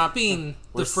 We're sipping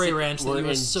the Frey Ranch that you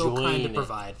were so kind to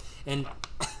provide. And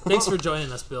thanks for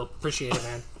joining us, Bill. Appreciate it,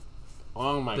 man.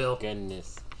 Oh my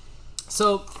goodness.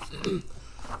 So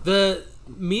the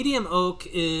medium oak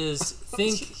is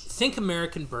think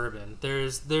American bourbon.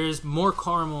 There's more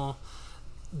caramel.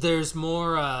 There's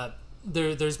more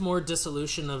there's more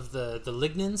dissolution of the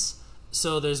lignans.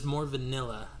 So there's more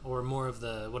vanilla, or more of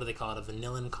the, what do they call it, a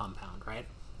vanillin compound, right?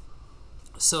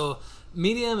 So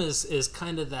medium is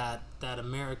kind of that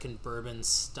American bourbon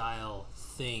style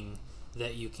thing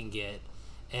that you can get,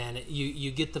 and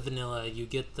you get the vanilla, you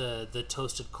get the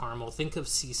toasted caramel. Think of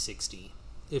C60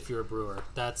 if you're a brewer.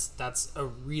 That's a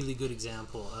really good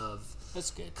example of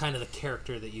kind of the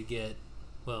character that you get.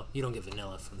 Well, you don't get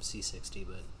vanilla from C60,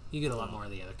 but you get a lot more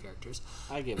of the other characters.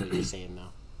 I get what you're saying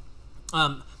now.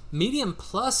 Medium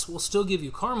plus will still give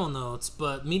you caramel notes,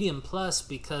 but medium plus,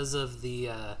 because of the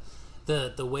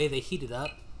way they heat it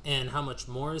up and how much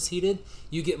more is heated,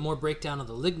 you get more breakdown of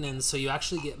the lignans, so you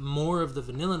actually get more of the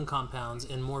vanillin compounds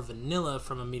and more vanilla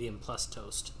from a medium plus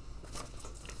toast,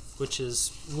 which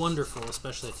is wonderful,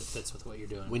 especially if it fits with what you're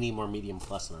doing. We need more medium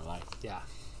plus in our life. Yeah,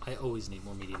 I always need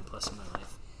more medium plus in my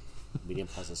life. Medium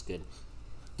plus is good.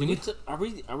 Are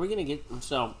we gonna get?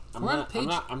 So I'm not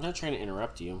trying to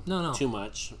interrupt you. No. Too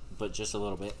much, but just a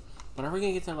little bit. But are we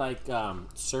gonna get to like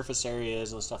surface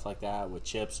areas and stuff like that with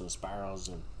chips and spirals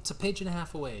and? It's a page and a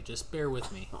half away. Just bear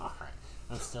with me. All right,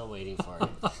 I'm still waiting for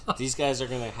it. These guys are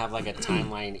gonna have like a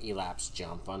timeline elapse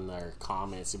jump on their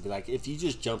comments. It'd be like, if you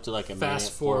just jump to like a fast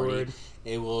minute forward, 40,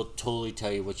 it will totally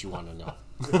tell you what you want to know.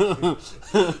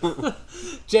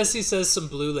 Jesse says some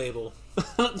Blue Label.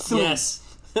 Yes,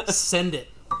 send it.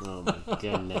 Oh my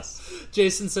goodness.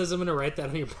 Jason says, I'm going to write that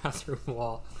on your bathroom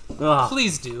wall. Ugh.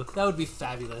 Please do. That would be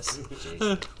fabulous.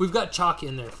 We've got chalk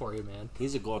in there for you, man.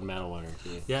 He's a gold medal winner,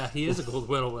 too. Yeah, he is a gold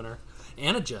medal winner.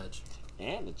 And a judge.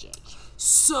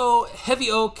 So,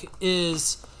 heavy oak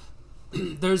is...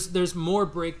 there's more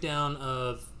breakdown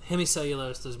of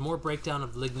hemicellulose. There's more breakdown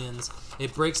of lignans.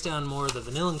 It breaks down more of the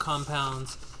vanillin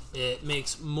compounds. It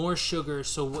makes more sugar.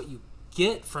 So what you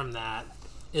get from that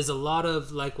is a lot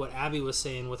of, like what Abby was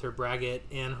saying with her Braggot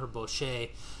and her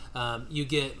Bochet. You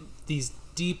get these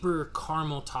deeper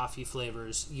caramel toffee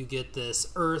flavors. You get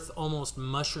this earth, almost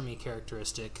mushroomy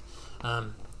characteristic.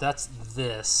 That's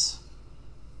this.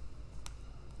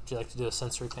 Would you like to do a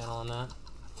sensory panel on that?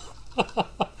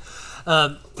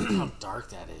 how dark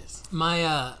that is.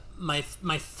 My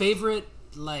favorite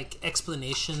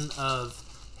explanation of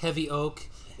heavy oak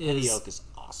is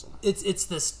awesome. It's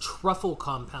this truffle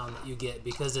compound that you get,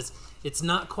 because it's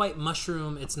not quite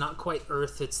mushroom, it's not quite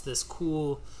earth, it's this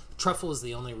cool truffle is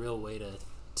the only real way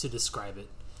to describe it.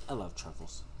 I love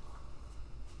truffles.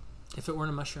 If it weren't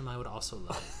a mushroom, I would also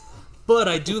love it. But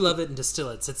I do love it in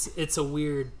distillates. It's a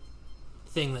weird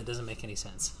thing that doesn't make any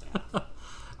sense.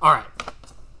 All right.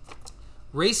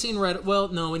 Racing red. Well,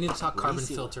 no, we need to talk carbon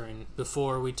filtering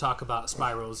before we talk about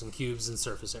spirals and cubes and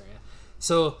surface area.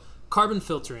 So, carbon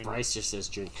filtering. Bryce just says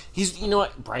drink. You know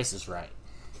what? Bryce is right.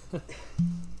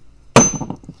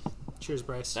 Cheers,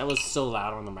 Bryce. That was so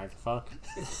loud on the microphone.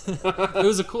 It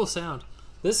was a cool sound.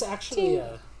 This actually...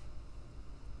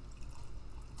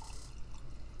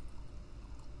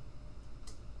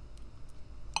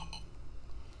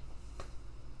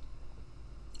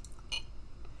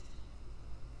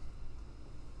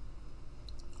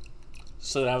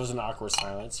 So that was an awkward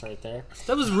silence right there.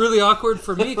 That was really awkward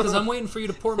for me, because I'm waiting for you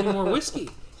to pour me more whiskey.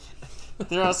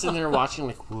 They're all sitting there watching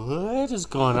like, what is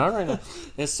going on right now?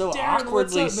 It's so Darren,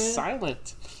 awkwardly what's up, man?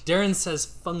 silent. Darren says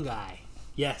fungi.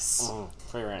 Yes. Oh,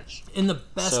 Frey Ranch. In the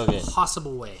best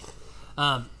possible way.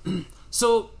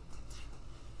 So,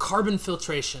 carbon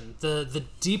filtration. The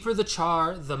deeper the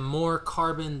char, the more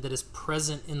carbon that is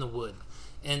present in the wood.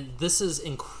 And this is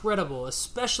incredible,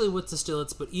 especially with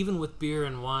distillates, but even with beer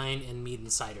and wine and mead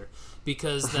and cider.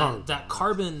 Because that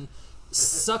carbon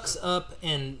sucks up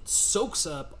and soaks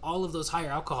up all of those higher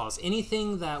alcohols.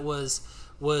 Anything that was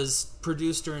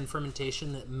produced during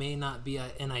fermentation that may not be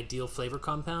an ideal flavor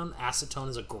compound, acetone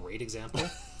is a great example.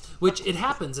 which it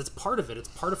happens. It's part of it. It's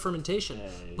part of fermentation.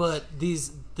 But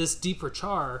this deeper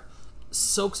char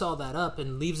soaks all that up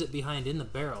and leaves it behind in the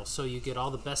barrel, so you get all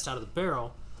the best out of the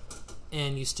barrel,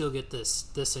 and you still get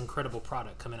this incredible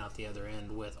product coming out the other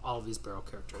end with all of these barrel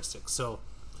characteristics. So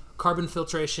carbon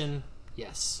filtration,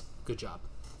 yes, good job.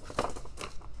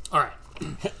 All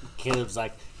right. Caleb's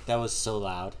like, that was so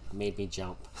loud, it made me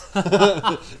jump.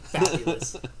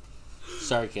 Fabulous.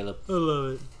 Sorry, Caleb. I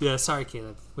love it. Yeah, sorry,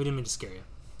 Caleb. We didn't mean to scare you.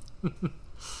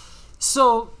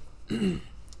 So,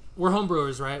 we're home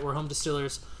brewers, right? We're home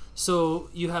distillers. So,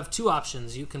 you have two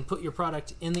options. You can put your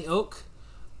product in the oak,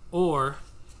 or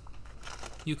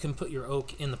you can put your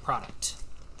oak in the product.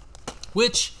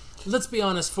 Which, let's be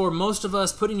honest, for most of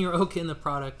us, putting your oak in the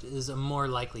product is a more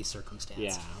likely circumstance.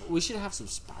 Yeah, we should have some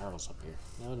spirals up here.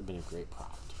 That would have been a great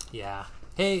product. Yeah.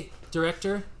 Hey,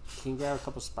 director. Can you grab a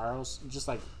couple spirals? Just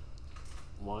like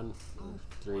 1 or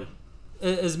 3.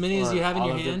 As many as you have in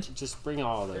your hand? Just bring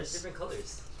all of those. There's different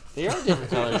colors. They are different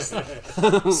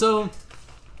colors. So,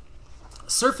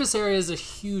 surface area is a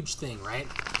huge thing, right?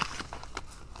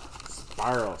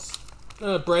 Spirals.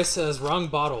 Bryce says, wrong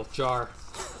bottle, jar.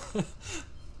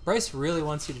 Bryce really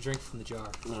wants you to drink from the jar.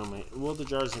 No, mate. Well, the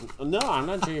jars. No, I'm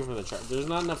not drinking from the jar. There's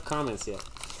not enough comments yet.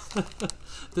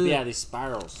 Yeah, these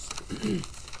spirals.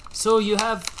 So you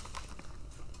have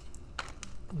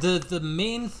the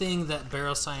main thing that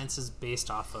barrel science is based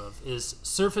off of is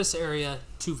surface area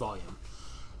to volume,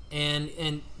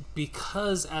 and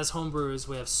because as homebrewers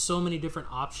we have so many different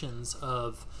options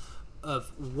of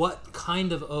what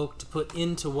kind of oak to put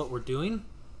into what we're doing,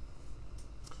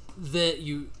 that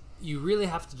you really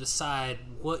have to decide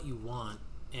what you want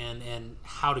and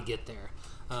how to get there.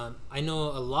 I know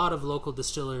a lot of local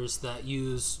distillers that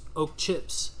use oak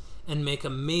chips and make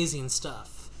amazing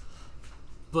stuff.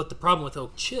 But the problem with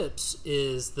oak chips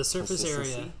is the surface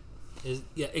area is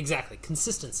exactly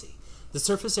consistency. The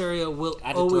surface area will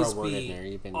always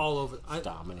be all over.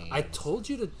 I told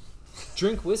you to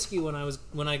drink whiskey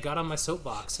when I got on my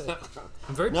soapbox.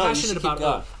 I'm very passionate about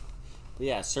oak. But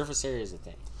yeah, surface area is a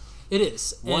thing. It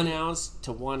is. 1 ounce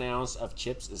to 1 ounce of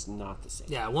chips is not the same.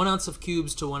 Yeah, 1 ounce of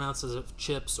cubes to 1 ounce of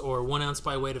chips, or 1 ounce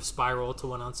by weight of spiral to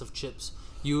 1 ounce of chips.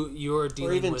 You're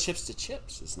dealing or even with chips to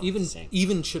chips is not the same.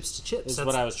 Even chips to chips. That's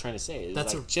what I was trying to say.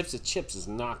 That's like chips to chips is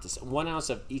not the same. 1 ounce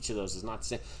of each of those is not the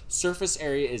same. Surface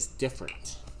area is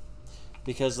different.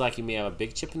 Because like you may have a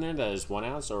big chip in there that is 1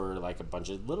 ounce, or like a bunch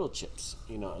of little chips.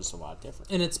 You know, it's a lot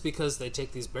different. And it's because they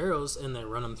take these barrels and they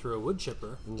run them through a wood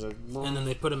chipper, and then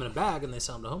they put them in a bag and they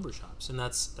sell them to homebrew shops, and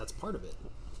that's part of it.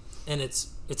 And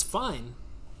it's fine,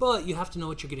 but you have to know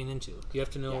what you're getting into. You have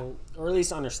to know, or at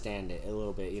least understand it a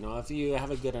little bit. You know, if you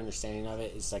have a good understanding of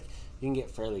it, it's like you can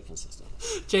get fairly consistent.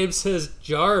 James says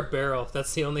jar or barrel.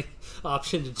 That's the only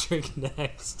option to drink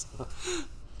next.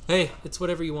 Hey, it's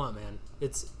whatever you want, man.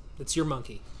 It's your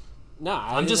monkey. No,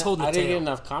 I'm just holding the tail. I didn't get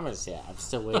enough comments yet. I'm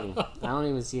still waiting. I don't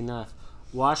even see enough.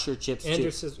 Wash your chips. Andrew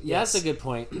too. says, yes. That's a good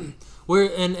point.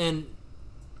 And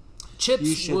chips.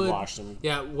 You should wash them.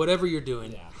 Yeah, whatever you're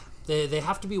doing. Yeah. They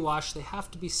have to be washed. They have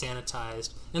to be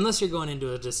sanitized. Unless you're going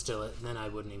into a distillate, then I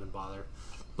wouldn't even bother.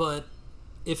 But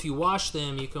if you wash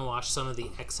them, you can wash some of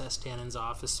the excess tannins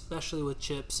off, especially with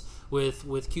chips.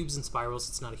 With cubes and spirals,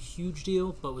 it's not a huge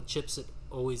deal, but with chips, it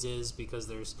always is, because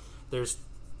there's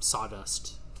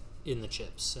sawdust in the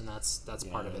chips, and that's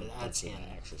part of it. It adds tannin.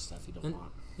 Extra stuff you don't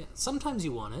want. Yeah, sometimes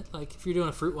you want it. Like if you're doing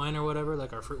a fruit wine or whatever,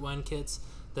 like our fruit wine kits,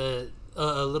 a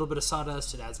little bit of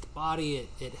sawdust, it adds to body.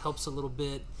 It helps a little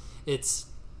bit. It's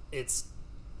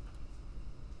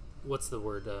what's the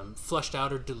word? Flushed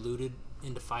out or diluted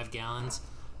into 5 gallons.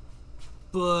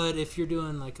 But if you're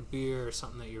doing like a beer or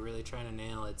something that you're really trying to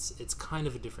nail, it's kind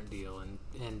of a different deal,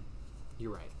 and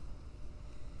you're right.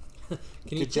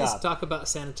 Can you just talk about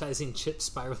sanitizing chips,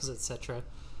 spirals, etc.?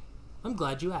 I'm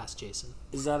glad you asked, Jason.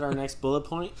 Is that our next bullet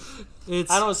point? I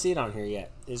don't see it on here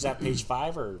yet. Is that page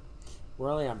 5, or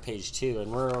we're only on page 2, and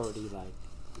we're already like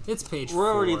it's page 4.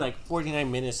 We're already like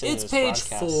 49 minutes into this podcast. It's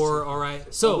page 4, all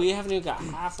right. So we haven't even got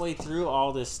halfway through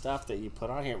all this stuff that you put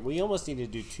on here. We almost need to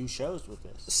do 2 shows with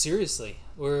this. Seriously,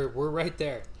 we're right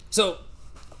there. So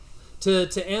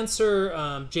to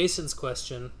answer Jason's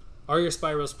question. Are your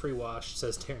spirals pre-washed?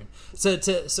 Says Taryn.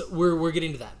 So we're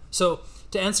getting to that. So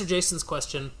to answer Jason's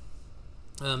question,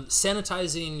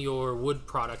 sanitizing your wood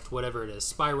product, whatever it is,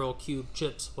 spiral, cube,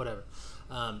 chips, whatever.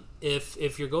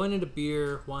 If you're going into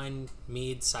beer, wine,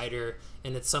 mead, cider,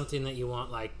 and it's something that you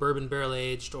want like bourbon barrel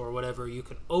aged or whatever, you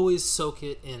can always soak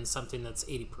it in something that's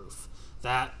 80 proof.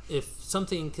 That if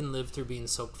something can live through being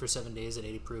soaked for 7 days at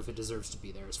 80 proof, it deserves to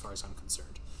be there as far as I'm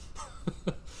concerned.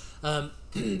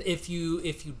 If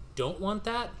you don't want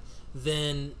that,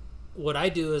 then what I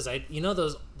do is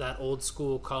that old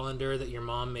school colander that your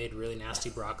mom made really nasty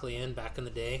broccoli in back in the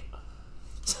day.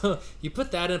 So you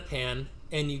put that in a pan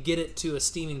and you get it to a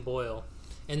steaming boil,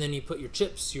 and then you put your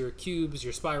chips, your cubes,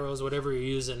 your spirals, whatever you're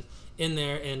using in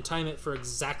there, and time it for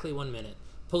exactly 1 minute.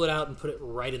 Pull it out and put it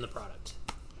right in the product.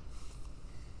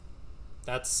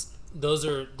 Those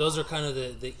are kind of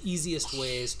the easiest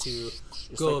ways to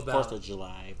go like about 4th of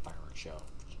July fireworks show.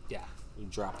 Yeah. You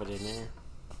drop it in there.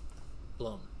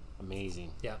 Blown.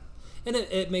 Amazing. Yeah. And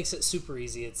it makes it super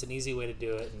easy. It's an easy way to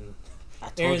do it. And I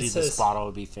told Aaron you says, this bottle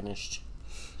would be finished.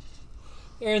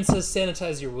 Aaron says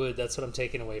sanitize your wood. That's what I'm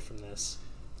taking away from this.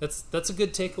 That's a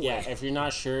good takeaway. Yeah, if you're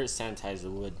not sure, sanitize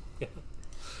the wood. Yeah.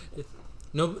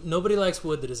 Nobody likes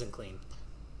wood that isn't clean.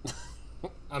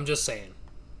 I'm just saying.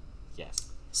 Yes.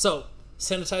 So,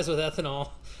 sanitize with ethanol,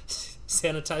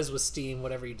 sanitize with steam,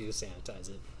 whatever you do,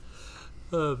 sanitize it.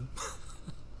 I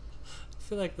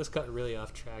feel like this got really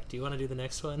off track. Do you want to do the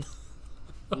next one?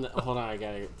 No, hold on, I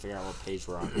gotta figure out what page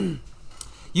we're on.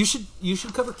 You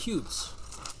should cover cubes.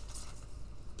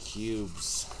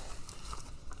 Cubes.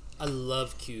 I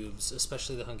love cubes,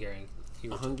 especially the Hungarian.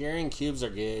 Hungarian cubes are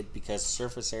good because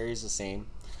surface area is the same.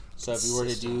 So if you were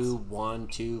to do 1,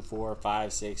 2, 4,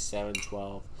 5, 6, 7,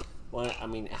 12,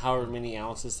 however many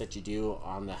ounces that you do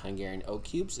on the Hungarian oak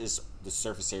cubes, is the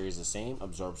surface area is the same,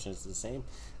 absorption is the same.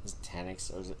 Is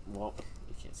tannins, or is it, well,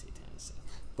 you can't see tannins,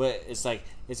 but it's like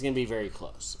it's going to be very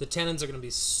close. The tannins are going to be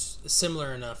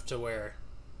similar enough to where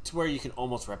you can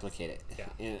almost replicate it.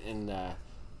 Yeah.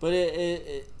 But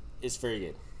it's very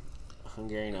good.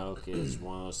 Hungarian oak is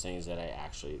one of those things that I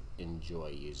actually enjoy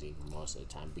using most of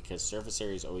the time because surface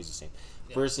area is always the same.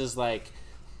 Yeah. Versus like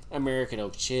American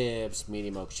oak chips,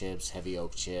 medium oak chips, heavy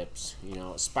oak chips.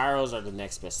 Spirals are the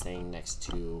next best thing next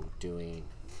to doing,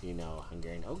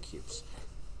 Hungarian oak cubes.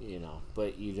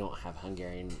 But you don't have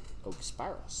Hungarian oak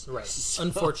spirals. Right. So,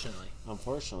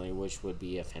 unfortunately, which would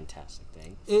be a fantastic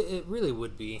thing. It really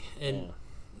would be. And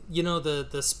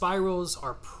the spirals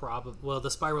are the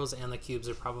spirals and the cubes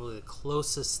are probably the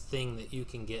closest thing that you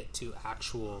can get to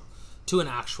an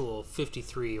actual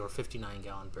 53 or 59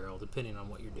 gallon barrel, depending on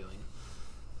what you're doing.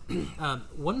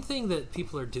 One thing that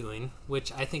people are doing,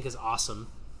 which I think is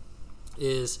awesome,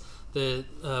 is the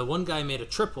one guy made a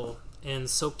triple and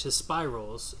soaked his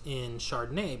spirals in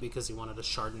Chardonnay because he wanted a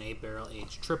Chardonnay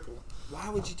barrel-aged triple. Why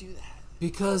would you do that?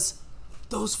 Because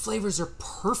those flavors are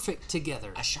perfect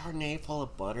together. A Chardonnay full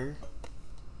of butter?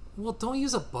 Well, don't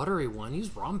use a buttery one. Use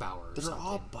Rombauer. They're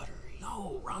all buttery.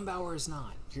 No, Rombauer is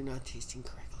not. You're not tasting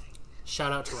correctly.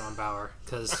 Shout out to Rombauer,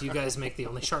 because you guys make the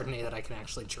only Chardonnay that I can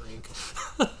actually drink.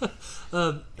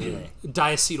 Anyway.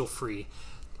 Diacetyl free.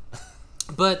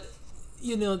 But,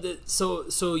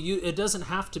 it doesn't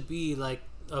have to be like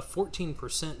a 14%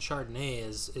 Chardonnay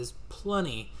is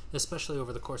plenty, especially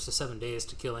over the course of 7 days,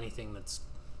 to kill anything that's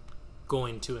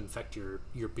going to infect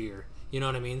your beer. You know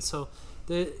what I mean? So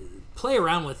play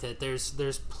around with it.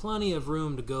 There's plenty of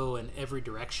room to go in every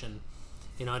direction.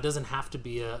 It doesn't have to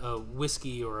be a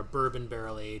whiskey or a bourbon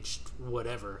barrel aged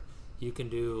whatever. You can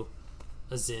do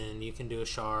a Zin, you can do a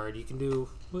Chard, you can do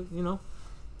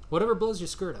whatever blows your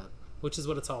skirt up, which is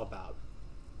what it's all about.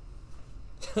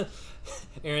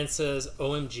 Aaron says,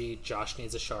 OMG, Josh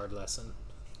needs a Chard lesson.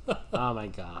 Oh my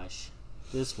gosh.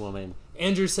 This woman.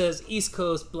 Andrew says, East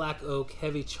Coast, Black Oak,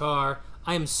 Heavy Char.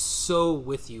 I am so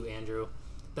with you, Andrew.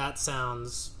 That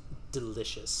sounds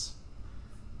delicious.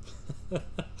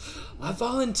 I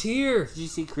volunteer. Did you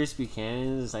see Chris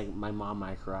Buchanan's like my mom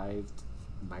microwaved?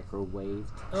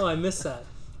 Oh, I missed that.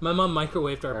 My mom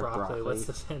microwaved our broccoli. What's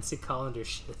the fancy colander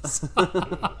shits?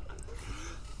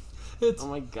 Oh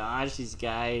my gosh, these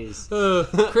guys.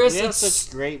 Chris, you have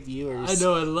such great viewers. I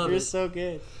know, I love it. You're so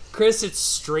good. Chris, it's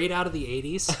straight out of the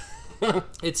 80s.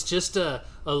 It's just a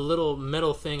little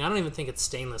metal thing. I don't even think it's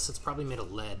stainless. It's probably made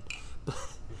of lead. But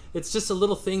it's just a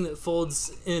little thing that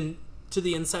folds in to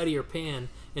the inside of your pan,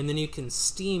 and then you can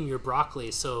steam your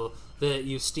broccoli so that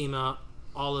you steam out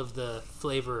all of the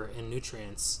flavor and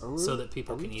nutrients so that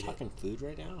people can eat it. Are we talking food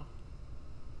right now?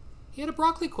 He had a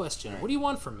broccoli question. Right. What do you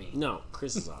want from me? No,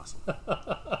 Chris is awesome.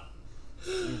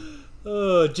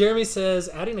 Jeremy says,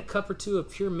 adding a cup or two of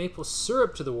pure maple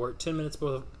syrup to the wort 10 minutes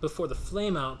before the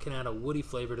flame out can add a woody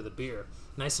flavor to the beer.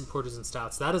 Nice in porters and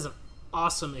stouts. That is an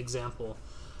awesome example.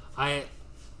 I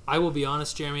will be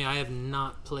honest, Jeremy, I have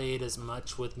not played as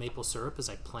much with maple syrup as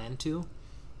I plan to,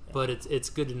 but it's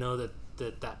good to know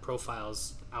that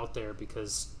profile's out there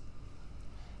because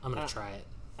I'm going to try it.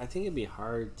 I think it'd be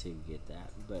hard to get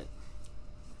that, but...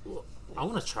 Well, I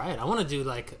want to try it. I want to do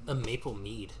like a maple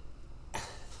mead.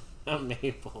 A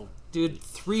maple. Dude,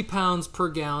 3 pounds per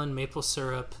gallon maple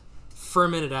syrup,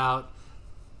 ferment it out,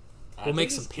 We'll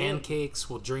make some pancakes.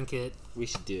 We'll drink it. We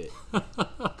should do it.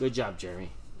 Good job, Jeremy.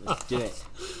 Let's do it.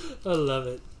 I love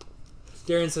it.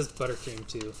 Darren says buttercream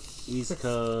too. East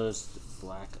Coast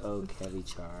black oak heavy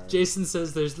char. Jason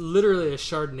says there's literally a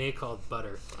Chardonnay called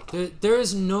butter. There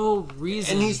is no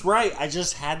reason. And he's right. I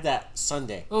just had that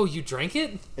Sunday. Oh, you drank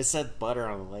it? It said butter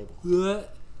on the label.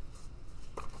 What?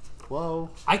 Whoa.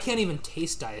 I can't even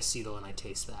taste diacetyl, and I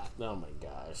taste that. Oh my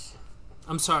gosh.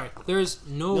 I'm sorry. There's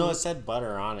no... No, it said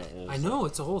butter on it. I know.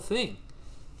 It's a whole thing.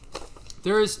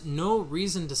 There is no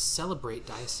reason to celebrate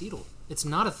diacetyl. It's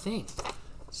not a thing.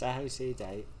 Is that how you say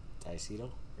diacetyl?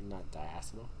 Or not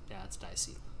diacetyl? Yeah, it's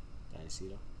diacetyl.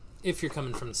 Diacetyl? If you're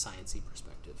coming from the sciencey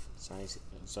perspective. Science.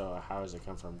 So how does it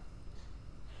come from?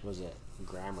 Was it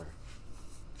grammar?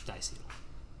 Diacetyl.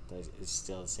 It's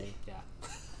still the same? Yeah.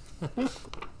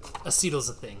 Acetyl's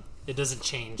a thing. It doesn't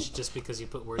change just because you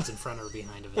put words in front or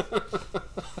behind of it.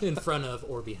 In front of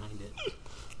or behind it.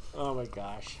 Oh my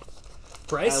gosh.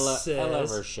 Bryce says... I love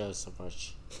our show so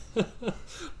much.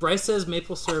 Bryce says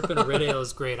maple syrup and a red ale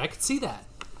is great. I could see that.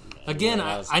 Again,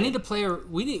 I need to play...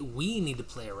 We need to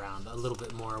play around a little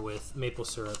bit more with maple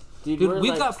syrup. Dude,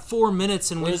 we've got 4 minutes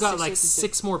and we've got like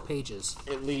 6 more pages.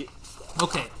 At least.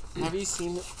 Okay. Have you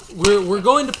seen... We're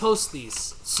going to post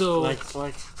these. So... Like...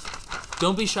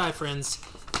 Don't be shy, friends.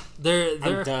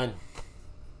 I'm done.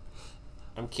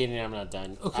 I'm kidding. I'm not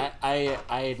done. Okay. I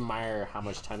admire how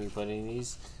much time you put in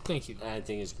these. Thank you. And I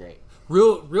think it's great.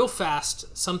 Real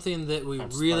fast. Something that we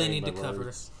really need to cover.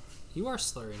 Words. You are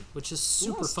slurring, which is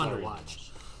super fun to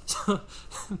watch.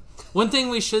 One thing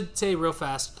we should say real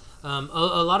fast. A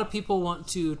lot of people want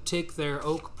to take their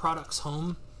oak products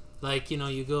home. Like, you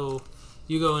go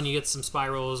and you get some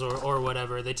spirals or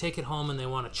whatever. They take it home and they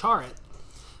want to char it.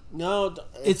 No,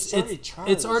 it's already charred.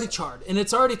 It's already charred, and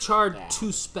it's already charred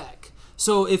to spec.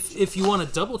 So if you want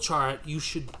to double char it, you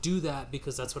should do that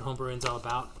because that's what homebrewing's all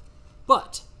about.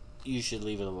 But you should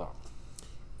leave it alone.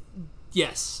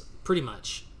 Yes, pretty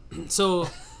much. So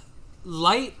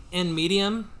light and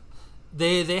medium,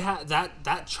 they have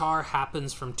that char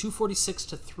happens from 246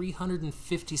 to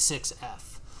 356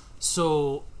 F.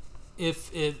 So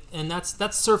and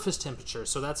that's surface temperature.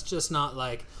 So that's just not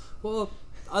like, well,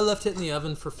 I left it in the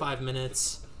oven for 5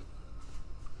 minutes,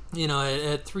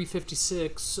 at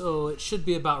 356, so it should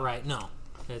be about right. No.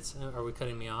 Are we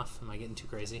cutting me off? Am I getting too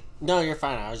crazy? No, you're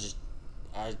fine.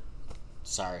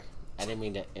 Sorry. I didn't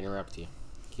mean to interrupt you.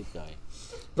 Keep going.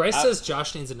 Bryce says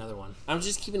Josh needs another one. I'm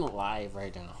just keeping it live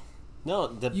right now. No,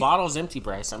 the bottle's empty,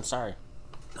 Bryce. I'm sorry.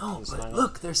 No, but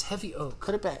look, there's heavy oak.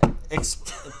 Put it back.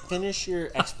 Finish your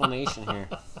explanation here.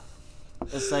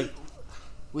 It's like...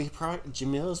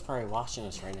 Jamil's probably watching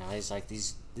us right now. He's like,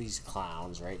 these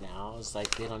clowns right now. It's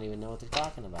like they don't even know what they're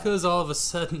talking about. Because all of a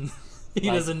sudden, he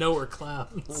doesn't know we're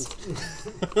clowns.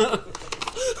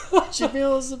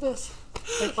 Jamil's the best.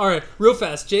 All right, real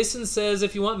fast. Jason says,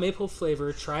 if you want maple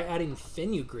flavor, try adding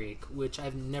fenugreek, which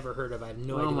I've never heard of. I have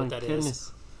no idea what that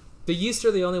is. The yeast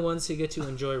are the only ones who get to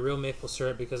enjoy real maple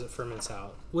syrup because it ferments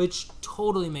out, which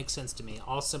totally makes sense to me.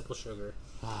 All simple sugar.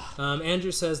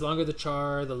 Andrew says, longer the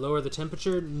char, the lower the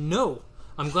temperature. No.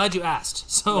 I'm glad you asked.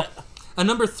 So, a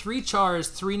number 3 char is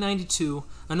 392.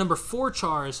 A number 4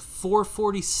 char is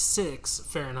 446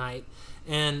 Fahrenheit.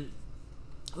 And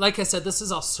like I said, this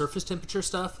is all surface temperature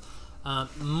stuff.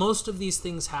 Most of these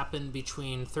things happen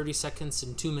between 30 seconds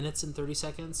and 2 minutes and 30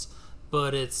 seconds.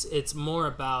 But it's more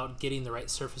about getting the right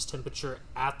surface temperature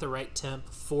at the right temp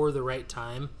for the right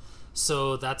time.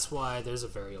 So that's why there's a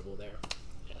variable there.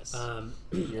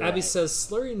 Abby says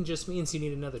slurring just means you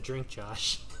need another drink,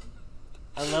 Josh.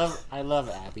 I love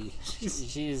Abby.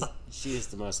 She is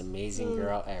the most amazing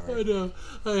girl ever. I know.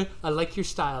 I like your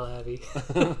style, Abby.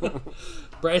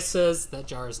 Bryce says that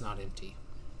jar is not empty.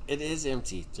 It is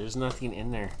empty. There's nothing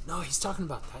in there. No, he's talking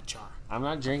about that jar. I'm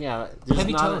not drinking out of it.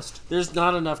 Heavy toast. There's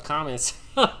not enough comments.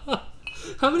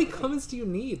 How many comments do you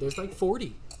need? There's like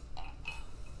 40.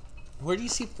 Where do you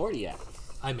see 40 at?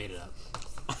 I made it up.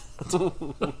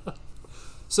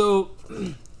 So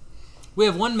we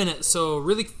have 1 minute, so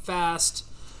really fast.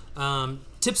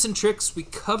 Tips and tricks. We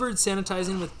covered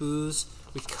sanitizing with booze.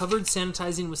 We covered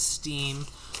sanitizing with steam.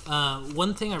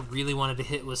 One thing I really wanted to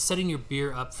hit was setting your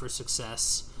beer up for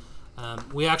success.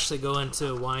 We actually go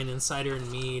into wine and cider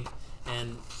and mead,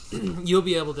 and you'll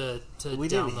be able to we download.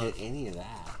 Didn't hit any of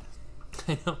that.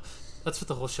 I know. That's what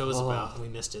the whole show is about, and we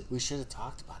missed it. We should have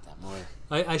talked about that more.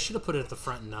 I should have put it at the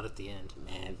front and not at the end.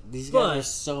 Man, these guys are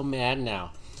so mad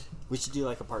now. We should do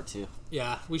like a part 2.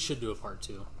 Yeah, we should do a part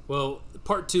 2. Well,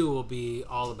 part 2 will be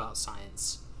all about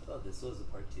science. I thought this was a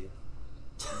part 2.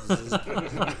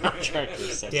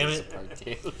 Damn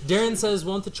it. Darren says,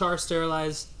 won't the char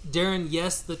sterilize? Darren,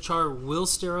 yes, the char will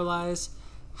sterilize.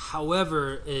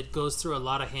 However, it goes through a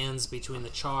lot of hands between the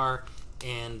char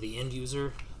and the end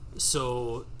user.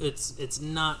 So it's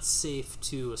not safe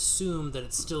to assume that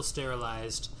it's still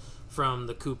sterilized from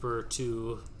the cooper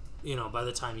to, by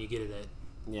the time you get it at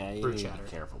you brew need chatter. to be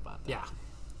careful about that.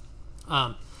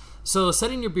 Yeah. So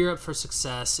setting your beer up for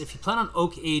success. If you plan on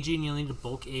oak aging, you'll need to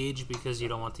bulk age because you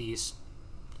don't want the yeast.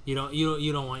 You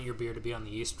don't want your beer to be on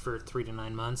the yeast for 3 to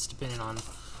 9 months, depending on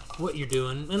what you're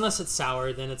doing. Unless it's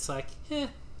sour, then it's like,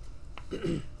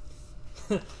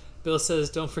 Bill says,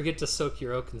 don't forget to soak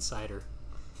your oak in cider.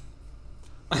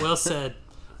 Well said.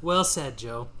 Well said,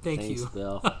 Joe. Thanks, you.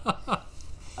 Bill.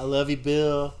 I love you,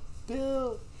 Bill.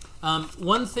 Bill.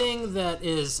 One thing that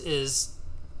is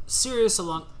serious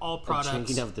along all products.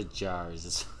 Drinking of the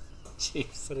jars.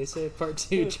 Jeez. What did I say? Part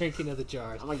 2, drinking of the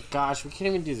jars. Oh my gosh, we can't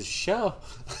even do the show.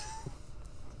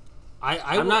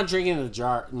 I'm not drinking the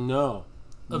jar. No.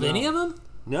 Of any of them?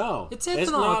 No. It's ethanol.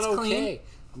 It's not it's okay.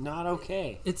 Clean. Not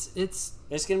okay. It's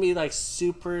gonna be like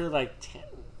super like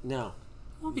no.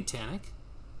 It won't be tannic.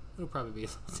 It'll probably be a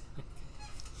little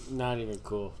tannic. Not even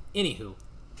cool. Anywho.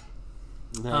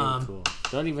 Not even cool.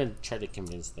 Don't even try to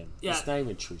convince them. Yeah. It's not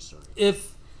even a true story.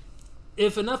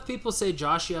 If enough people say,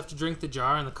 Josh, you have to drink the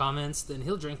jar in the comments, then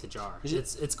he'll drink the jar.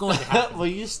 It's going to happen. Will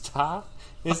you stop?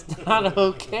 It's not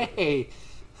okay.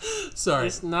 Sorry.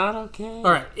 It's not okay.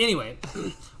 All right. Anyway,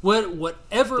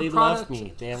 whatever they product... love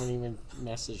me. They haven't even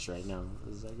messaged right now.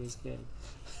 It's like it's good.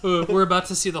 We're about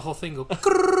to see the whole thing go...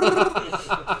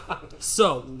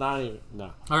 So... Not even...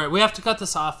 No. All right. We have to cut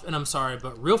this off, and I'm sorry,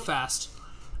 but real fast...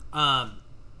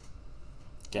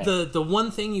 Okay. The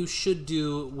one thing you should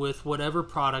do with whatever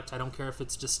product, I don't care if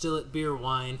it's distillate, beer,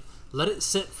 wine, let it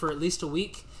sit for at least a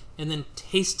week and then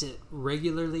taste it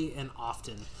regularly and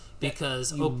often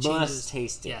because you oak must changes.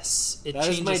 Taste it. Yes, it that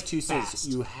changes is my 2 fast. cents.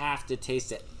 You have to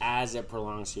taste it as it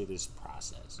prolongs through this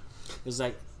process. It's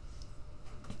like,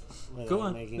 go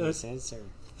on. Making any sense?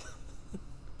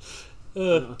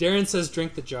 Darren says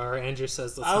drink the jar. Andrew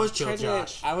says let's not kill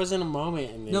Josh. I was in a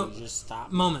moment and then you just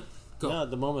stopped. Moment. Go. No,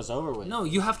 the moment's over with. No,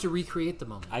 you have to recreate the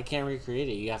moment. I can't recreate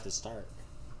it. You have to start.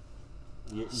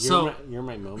 You're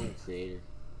my moment creator.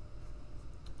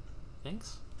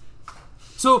 Thanks.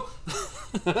 So,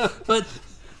 but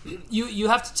you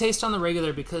have to taste on the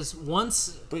regular because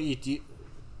once. But you do.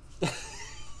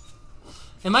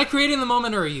 Am I creating the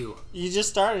moment or are you? You just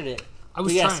started it. I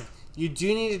was trying. You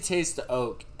do need to taste the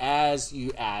oak as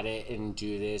you add it and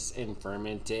do this and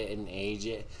ferment it and age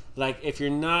it. Like, if you're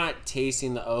not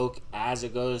tasting the oak as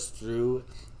it goes through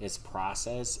its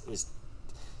process,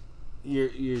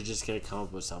 you're just going to come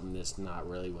up with something that's not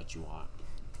really what you want.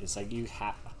 It's like you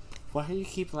have... Why do you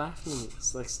keep laughing?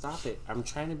 It's like, stop it. I'm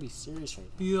trying to be serious right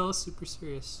now. Be all super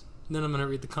serious. Then I'm going to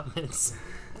read the comments.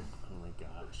 Oh my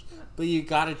gosh. But you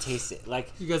got to taste it.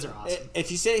 Like, you guys are awesome.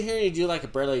 If you sit here and you do like a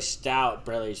barrel-aged stout,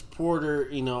 barrel-aged porter,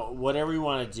 whatever you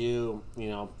want to do,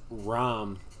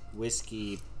 rum,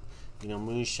 whiskey,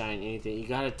 moonshine, anything, you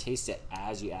got to taste it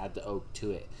as you add the oak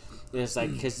to it. And it's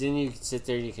like, because then you sit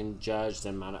there and you can judge the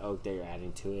amount of oak that you're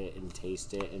adding to it and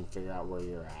taste it and figure out where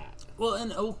you're at. Well,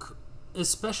 and oak,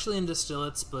 especially in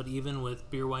distillates, but even with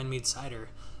beer, wine, mead, cider,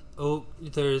 oak,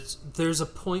 there's a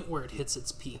point where it hits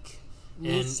its peak.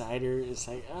 Mead cider is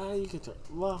like, you could throw,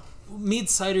 well. Mead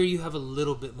cider, you have a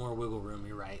little bit more wiggle room,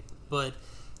 you're right. But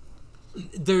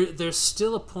there's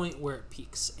still a point where it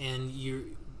peaks, and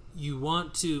you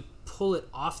want to pull it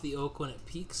off the oak when it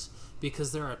peaks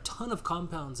because there are a ton of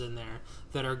compounds in there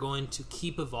that are going to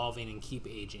keep evolving and keep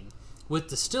aging. With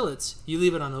distillates, you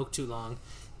leave it on oak too long,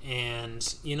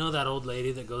 and you know that old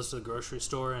lady that goes to the grocery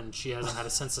store and she hasn't had a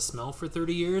sense of smell for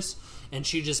 30 years, and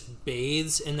she just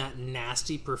bathes in that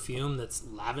nasty perfume that's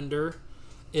lavender.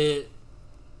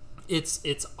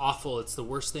 It's awful. It's the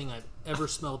worst thing I've ever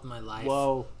smelled in my life.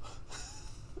 Whoa.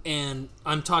 And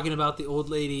I'm talking about the old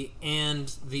lady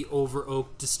and the over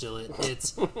oak distillate.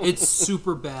 It's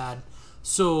super bad.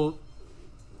 So,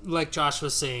 like Josh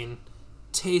was saying,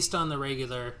 taste on the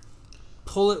regular,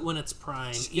 pull it when it's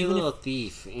prime. Just give a little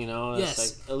thief, Yes.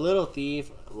 It's like a little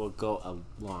thief will go a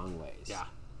long ways. Yeah.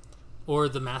 Or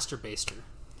the master baster.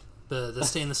 The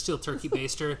stainless steel turkey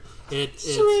baster.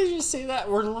 So we just say that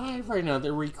we're live right now.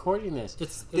 They're recording this.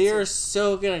 They are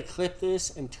so gonna clip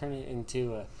this and turn it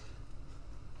into a.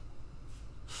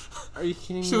 Are you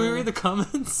kidding me? Should we read the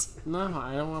comments? No,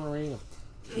 I don't want to read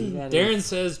them. Darren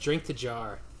says, drink the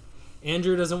jar.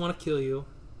 Andrew doesn't want to kill you.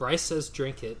 Bryce says,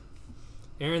 drink it.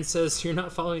 Aaron says, you're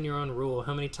not following your own rule.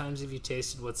 How many times have you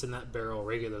tasted what's in that barrel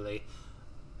regularly?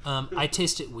 I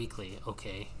taste it weekly,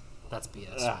 okay? That's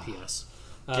BS. PS.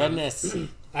 Goodness.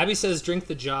 Abby says, drink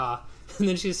the jaw. And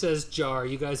then she says, jar.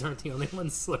 You guys aren't the only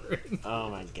ones slurring. Oh,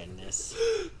 my goodness.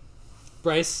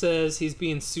 Bryce says he's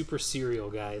being super serial,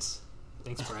 guys.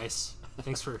 Thanks, Bryce.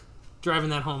 Thanks for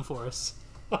driving that home for us.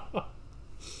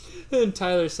 And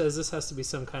Tyler says this has to be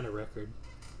some kind of record.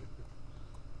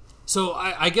 So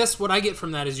I guess what I get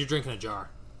from that is you're drinking a jar.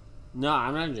 No,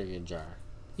 I'm not drinking a jar.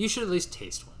 You should at least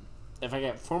taste one. If I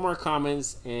get 4 more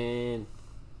comments in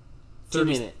 2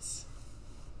 minutes,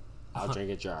 I'll drink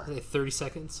a jar. 30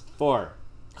 seconds? 4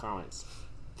 comments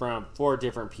from 4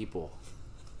 different people.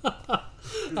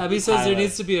 Abby says there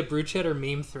needs to be a brew cheddar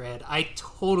meme thread. I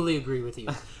totally agree with you.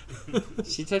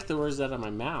 She took the words out of my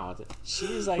mouth. She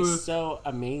was like so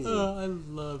amazing. Oh, I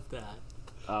love that.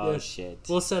 Oh, shit.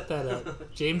 We'll set that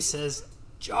up. James says,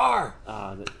 jar.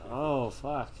 Oh,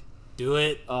 fuck. Do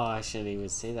it. Oh, I shouldn't even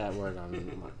say that word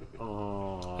on.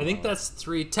 Oh. I think that's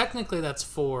 3. Technically, that's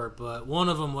 4, but one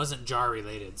of them wasn't jar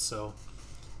related. So,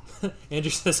 Andrew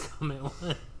says comment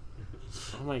 1.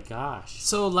 Oh my gosh!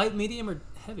 So light, medium, or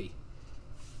heavy?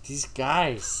 These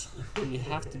guys, you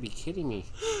have to be kidding me.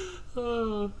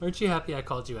 Aren't you happy I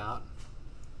called you out?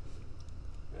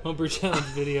 Homebrew challenge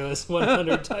video is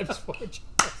 100 times 4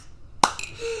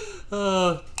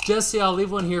 jars. Jesse, I'll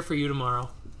leave one here for you tomorrow.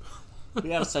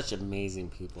 We have such amazing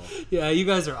people. Yeah, you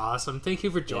guys are awesome. Thank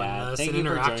you for joining us and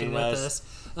interacting with us.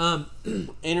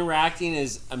 Interacting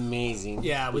is amazing.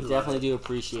 Yeah, we definitely do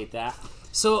appreciate that.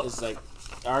 So it's like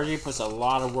RJ puts a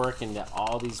lot of work into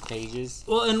all these pages.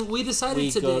 Well, and we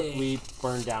decided today we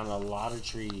burned down a lot of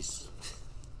trees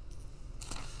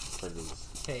for these.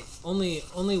 Hey, only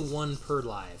one per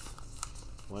live.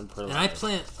 One per and live. I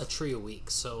plant a tree a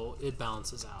week, so it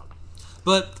balances out.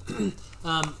 But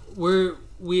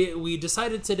we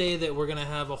decided today that we're gonna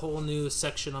have a whole new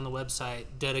section on the website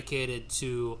dedicated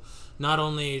to not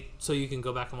only so you can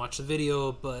go back and watch the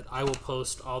video, but I will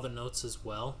post all the notes as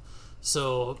well.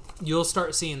 So you'll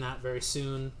start seeing that very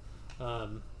soon.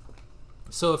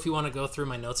 So if you want to go through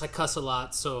my notes, I cuss a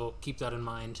lot, so keep that in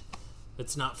mind.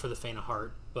 It's not for the faint of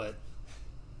heart, but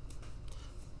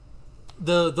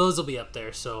those will be up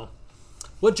there. So,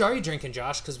 what jar are you drinking,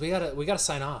 Josh? Because we gotta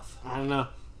sign off. I don't know.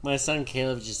 My son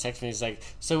Caleb just texted me. He's like,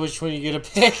 "So which one are you gonna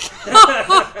pick?"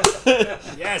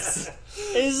 Yes.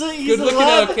 He's good looking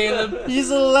 11. out, Caleb. He's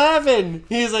 11.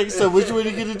 He's like, "So which one are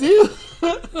you gonna do?"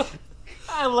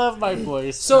 I love my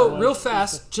boys. So real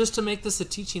fast, just to make this a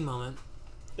teaching moment.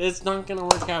 It's not gonna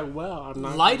work out well. I'm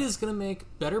not. Light is gonna make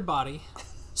better body,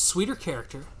 sweeter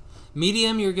character.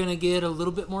 Medium, you're gonna get a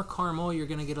little bit more caramel. You're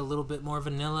gonna get a little bit more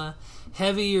vanilla.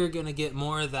 Heavy, you're gonna get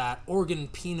more of that Organ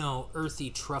Pinot, earthy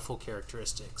truffle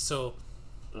characteristic. So,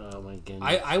 oh my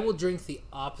goodness, I will drink the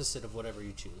opposite of whatever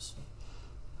you choose,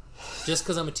 just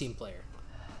because I'm a team player.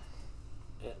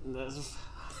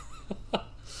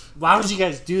 Why would you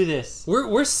guys do this?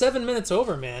 We're 7 minutes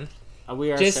over, man.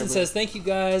 We are. Jason says, "Thank you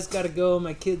guys. Gotta go.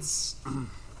 My kids."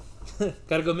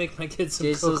 Gotta go make my kids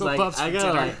some Cocoa Puffs for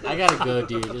dinner. I gotta go,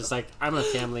 dude. It's like, I'm a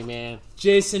family man.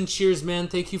 Jason, cheers, man.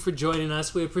 Thank you for joining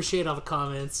us. We appreciate all the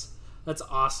comments. That's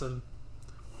awesome.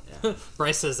 Yeah.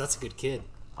 Bryce says, that's a good kid.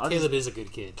 Caleb is a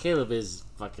good kid. Caleb is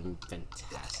fucking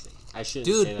fantastic. I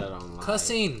shouldn't say that on live.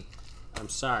 Cussing. I'm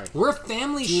sorry. We're a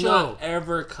family show. Do not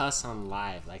ever cuss on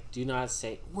live. Like, do not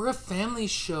say... We're a family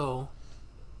show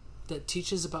that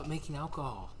teaches about making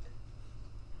alcohol.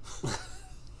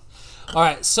 All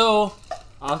right, so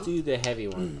I'll do the heavy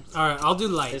one. All right, I'll do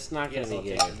light. It's not gonna be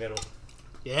good. Take the middle.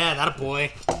 Yeah, that a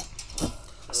boy.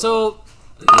 So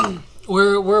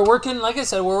we're working, like I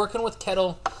said, we're working with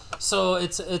kettle. So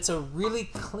it's a really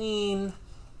clean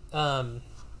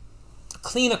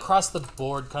across the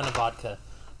board kind of vodka.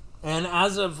 And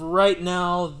as of right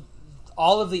now,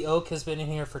 all of the oak has been in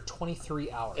here for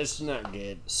 23 hours. It's not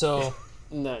good. So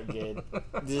not good.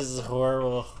 This is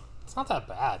horrible. It's not that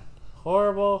bad.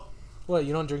 Horrible. What,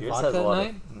 you don't drink vodka at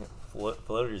night?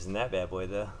 Floaters in that bad boy,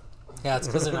 though. Yeah, it's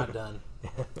because they're not done.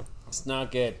 It's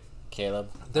not good, Caleb.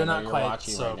 They're not you're quite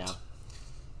watching soaked. right now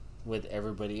with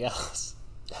everybody else.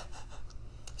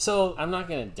 So I'm not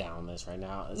gonna down this right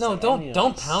now. It's no, like,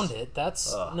 don't pound it.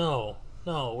 That's no.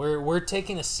 We're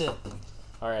taking a sip.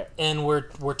 All right, and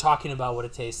we're talking about what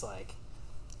it tastes like.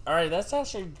 All right, that's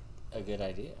actually a good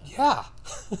idea. Yeah.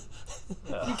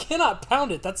 You cannot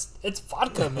pound it. It's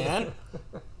vodka, man.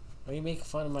 Why are you making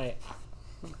fun of my...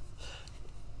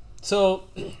 So,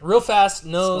 real fast,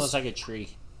 nose... It smells like a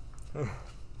tree.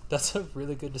 That's a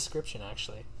really good description,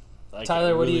 actually. Like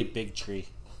Tyler, a what do you... big tree.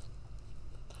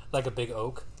 Like a big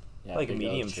oak? Yeah, like a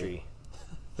medium tree.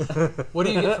 What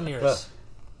do you get from yours?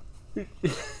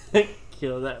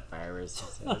 Kill that virus.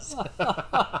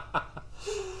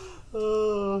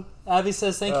 Abby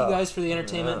says, thank you guys for the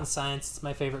entertainment and science. It's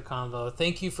my favorite convo.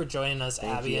 Thank you for joining us,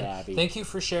 Abby. And Abby. thank you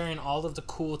for sharing all of the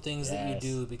cool things that you Yes.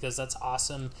 do, because that's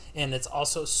awesome. And it's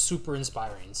also super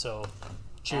inspiring. So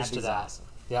cheers to Abby's that. awesome.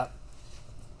 Yep.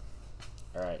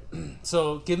 All right.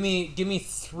 So give me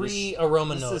 3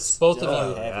 aroma this notes. is Both so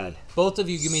of you. heavy. Both of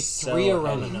you give me So 3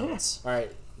 aroma heavy. notes. All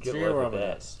right. Good 3 luck with aroma that.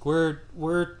 notes.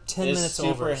 We're 10 It's minutes super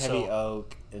over. heavy So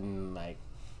oak and like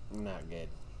not good.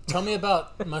 tell me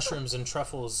about mushrooms and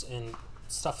truffles and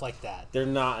stuff like that. They're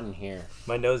not in here.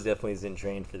 My nose definitely isn't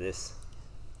trained for this.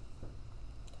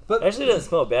 But Actually, it doesn't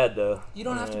smell bad though. You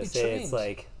don't I'm have to gonna be say trained. It's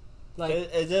like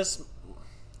It just.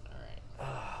 All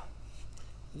right.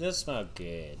 It does smell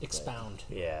good. but expound.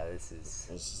 yeah, this is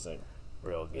It's just like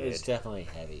real good. it's definitely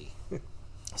heavy.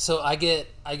 So I get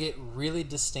really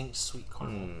distinct sweet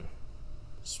caramel.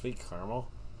 Sweet caramel.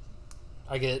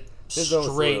 I get This is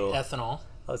almost straight a little- ethanol.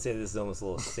 I would say this is almost a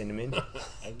little cinnamon.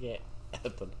 I get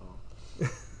ethanol.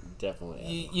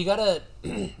 Definitely.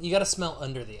 Ethanol. You gotta smell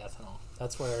under the ethanol.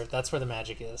 That's where the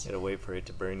magic is. You gotta wait for it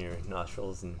to burn your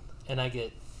nostrils and And I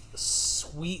get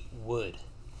sweet wood.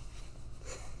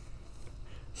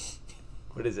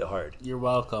 what is it hard? You're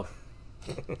welcome.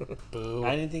 Boo.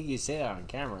 I didn't think you'd say that on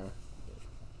camera.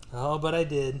 Oh, but I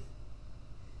did.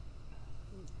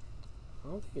 I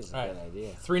don't think it's a All good right.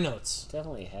 idea. 3 notes.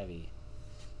 Definitely heavy.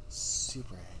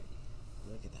 Super heavy.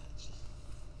 Look at that.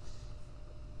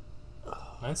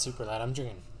 Mine's super light. I'm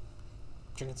drinking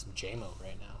some J-Mo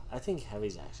right now. I think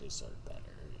heavy's actually sort of better.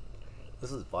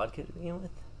 This was vodka to begin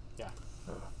with?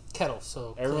 Kettle.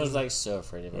 So Everyone's clean. like so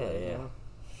afraid of it. Yeah.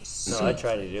 No, I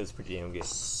tried it. It was pretty damn good.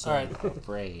 So All right.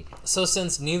 afraid. So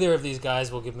since neither of these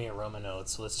guys will give me aroma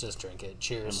notes, let's just drink it.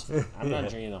 Cheers. I'm not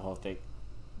drinking the whole thing.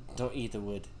 Don't eat the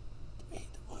wood. Don't eat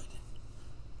the wood.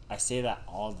 I say that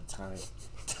all the time.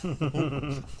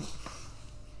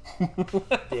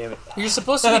 Damn it. You're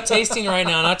supposed to be tasting right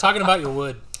now, not talking about your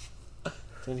wood.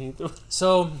 Don't eat the wood.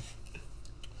 So,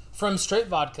 from straight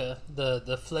vodka,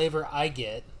 the flavor I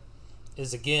get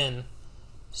is, again,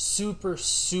 super,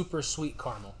 super sweet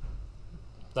caramel.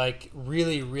 Like,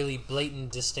 really, really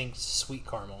blatant, distinct sweet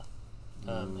caramel.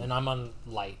 And I'm on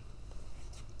light.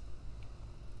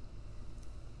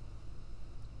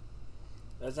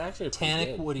 That's actually pretty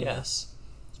Tannic good. woodiness.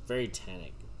 It's very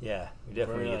tannic. Yeah, we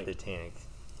definitely Very, get the tannic.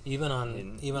 Even on...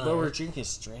 And- even But on... we're drinking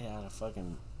straight out of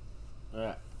fucking...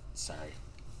 sorry.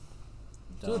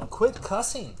 Dude, Don't. quit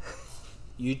cussing.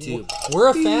 YouTube.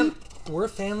 We're a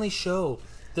family show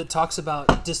that talks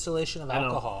about distillation of I know.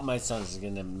 alcohol. My son's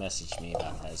gonna message me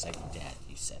about that. It's like, Dad,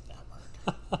 you said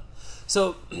that word.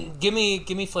 So, give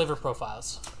me flavor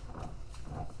profiles.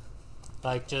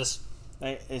 Like, just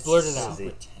Like, it's Blurt it out.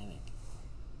 super tannic.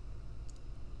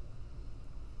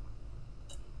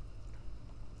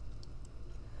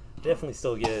 Definitely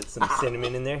still get some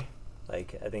cinnamon in there.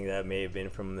 Like, I think that may have been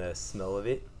from the smell of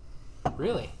it.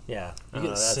 really. Yeah. I You don't get know,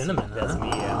 that's- cinnamon, That's huh? me,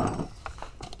 yeah.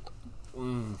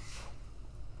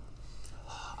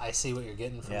 I see what you're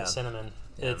getting from Yeah. the cinnamon.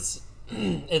 Yeah.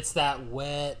 It's that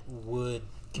wet wood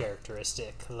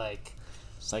characteristic. Like,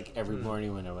 It's like every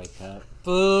morning when I wake up.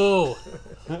 boo,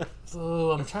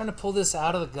 boo. I'm trying to pull this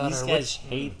out of the gutter, These guys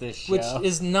hate this show. which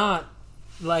is not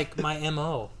like my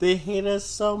mo. They hate us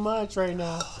so much right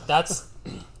now. That's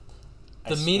I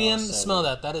the medium. so Smell good.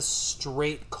 that. That is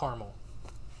straight caramel.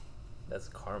 That's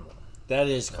caramel. That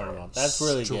is caramel. That's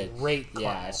really good. Straight Yeah,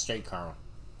 caramel. it's straight caramel.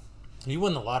 You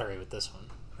won the lottery with this one.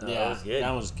 Oh, Yeah, that was good.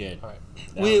 That was good. All right.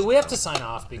 That We was have to sign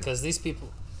off because these people.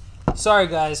 Sorry,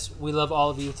 guys. We love all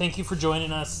of you. Thank you for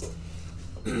joining us.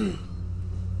 We're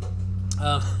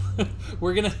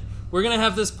gonna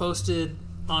have this posted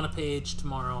on a page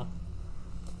tomorrow,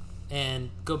 and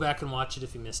go back and watch it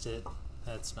if you missed it.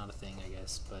 That's not a thing, I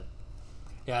guess. But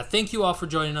yeah, thank you all for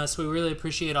joining us. We really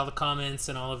appreciate all the comments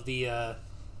and all of the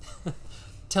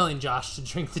telling Josh to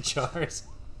drink the jars,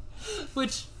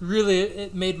 which really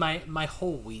it made my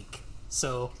whole week.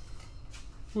 So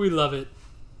we love it.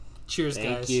 Cheers, guys.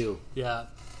 Thank you. Yeah,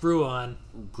 brew on.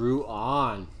 Brew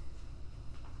on.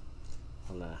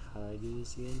 Hold on. How do I do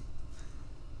this again?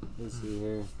 Let's see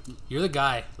here. You're the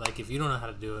guy. Like, if you don't know how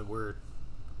to do it, we're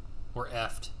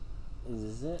effed.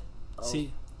 Is this it? Oh,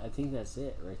 See, I think that's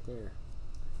it right there.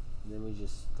 Then we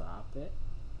just stop it.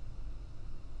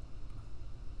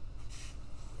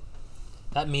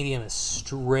 that medium is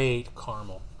straight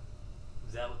caramel.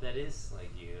 Is that what that is? Like,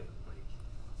 you,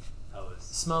 like, I was...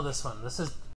 Smell this one. This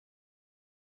is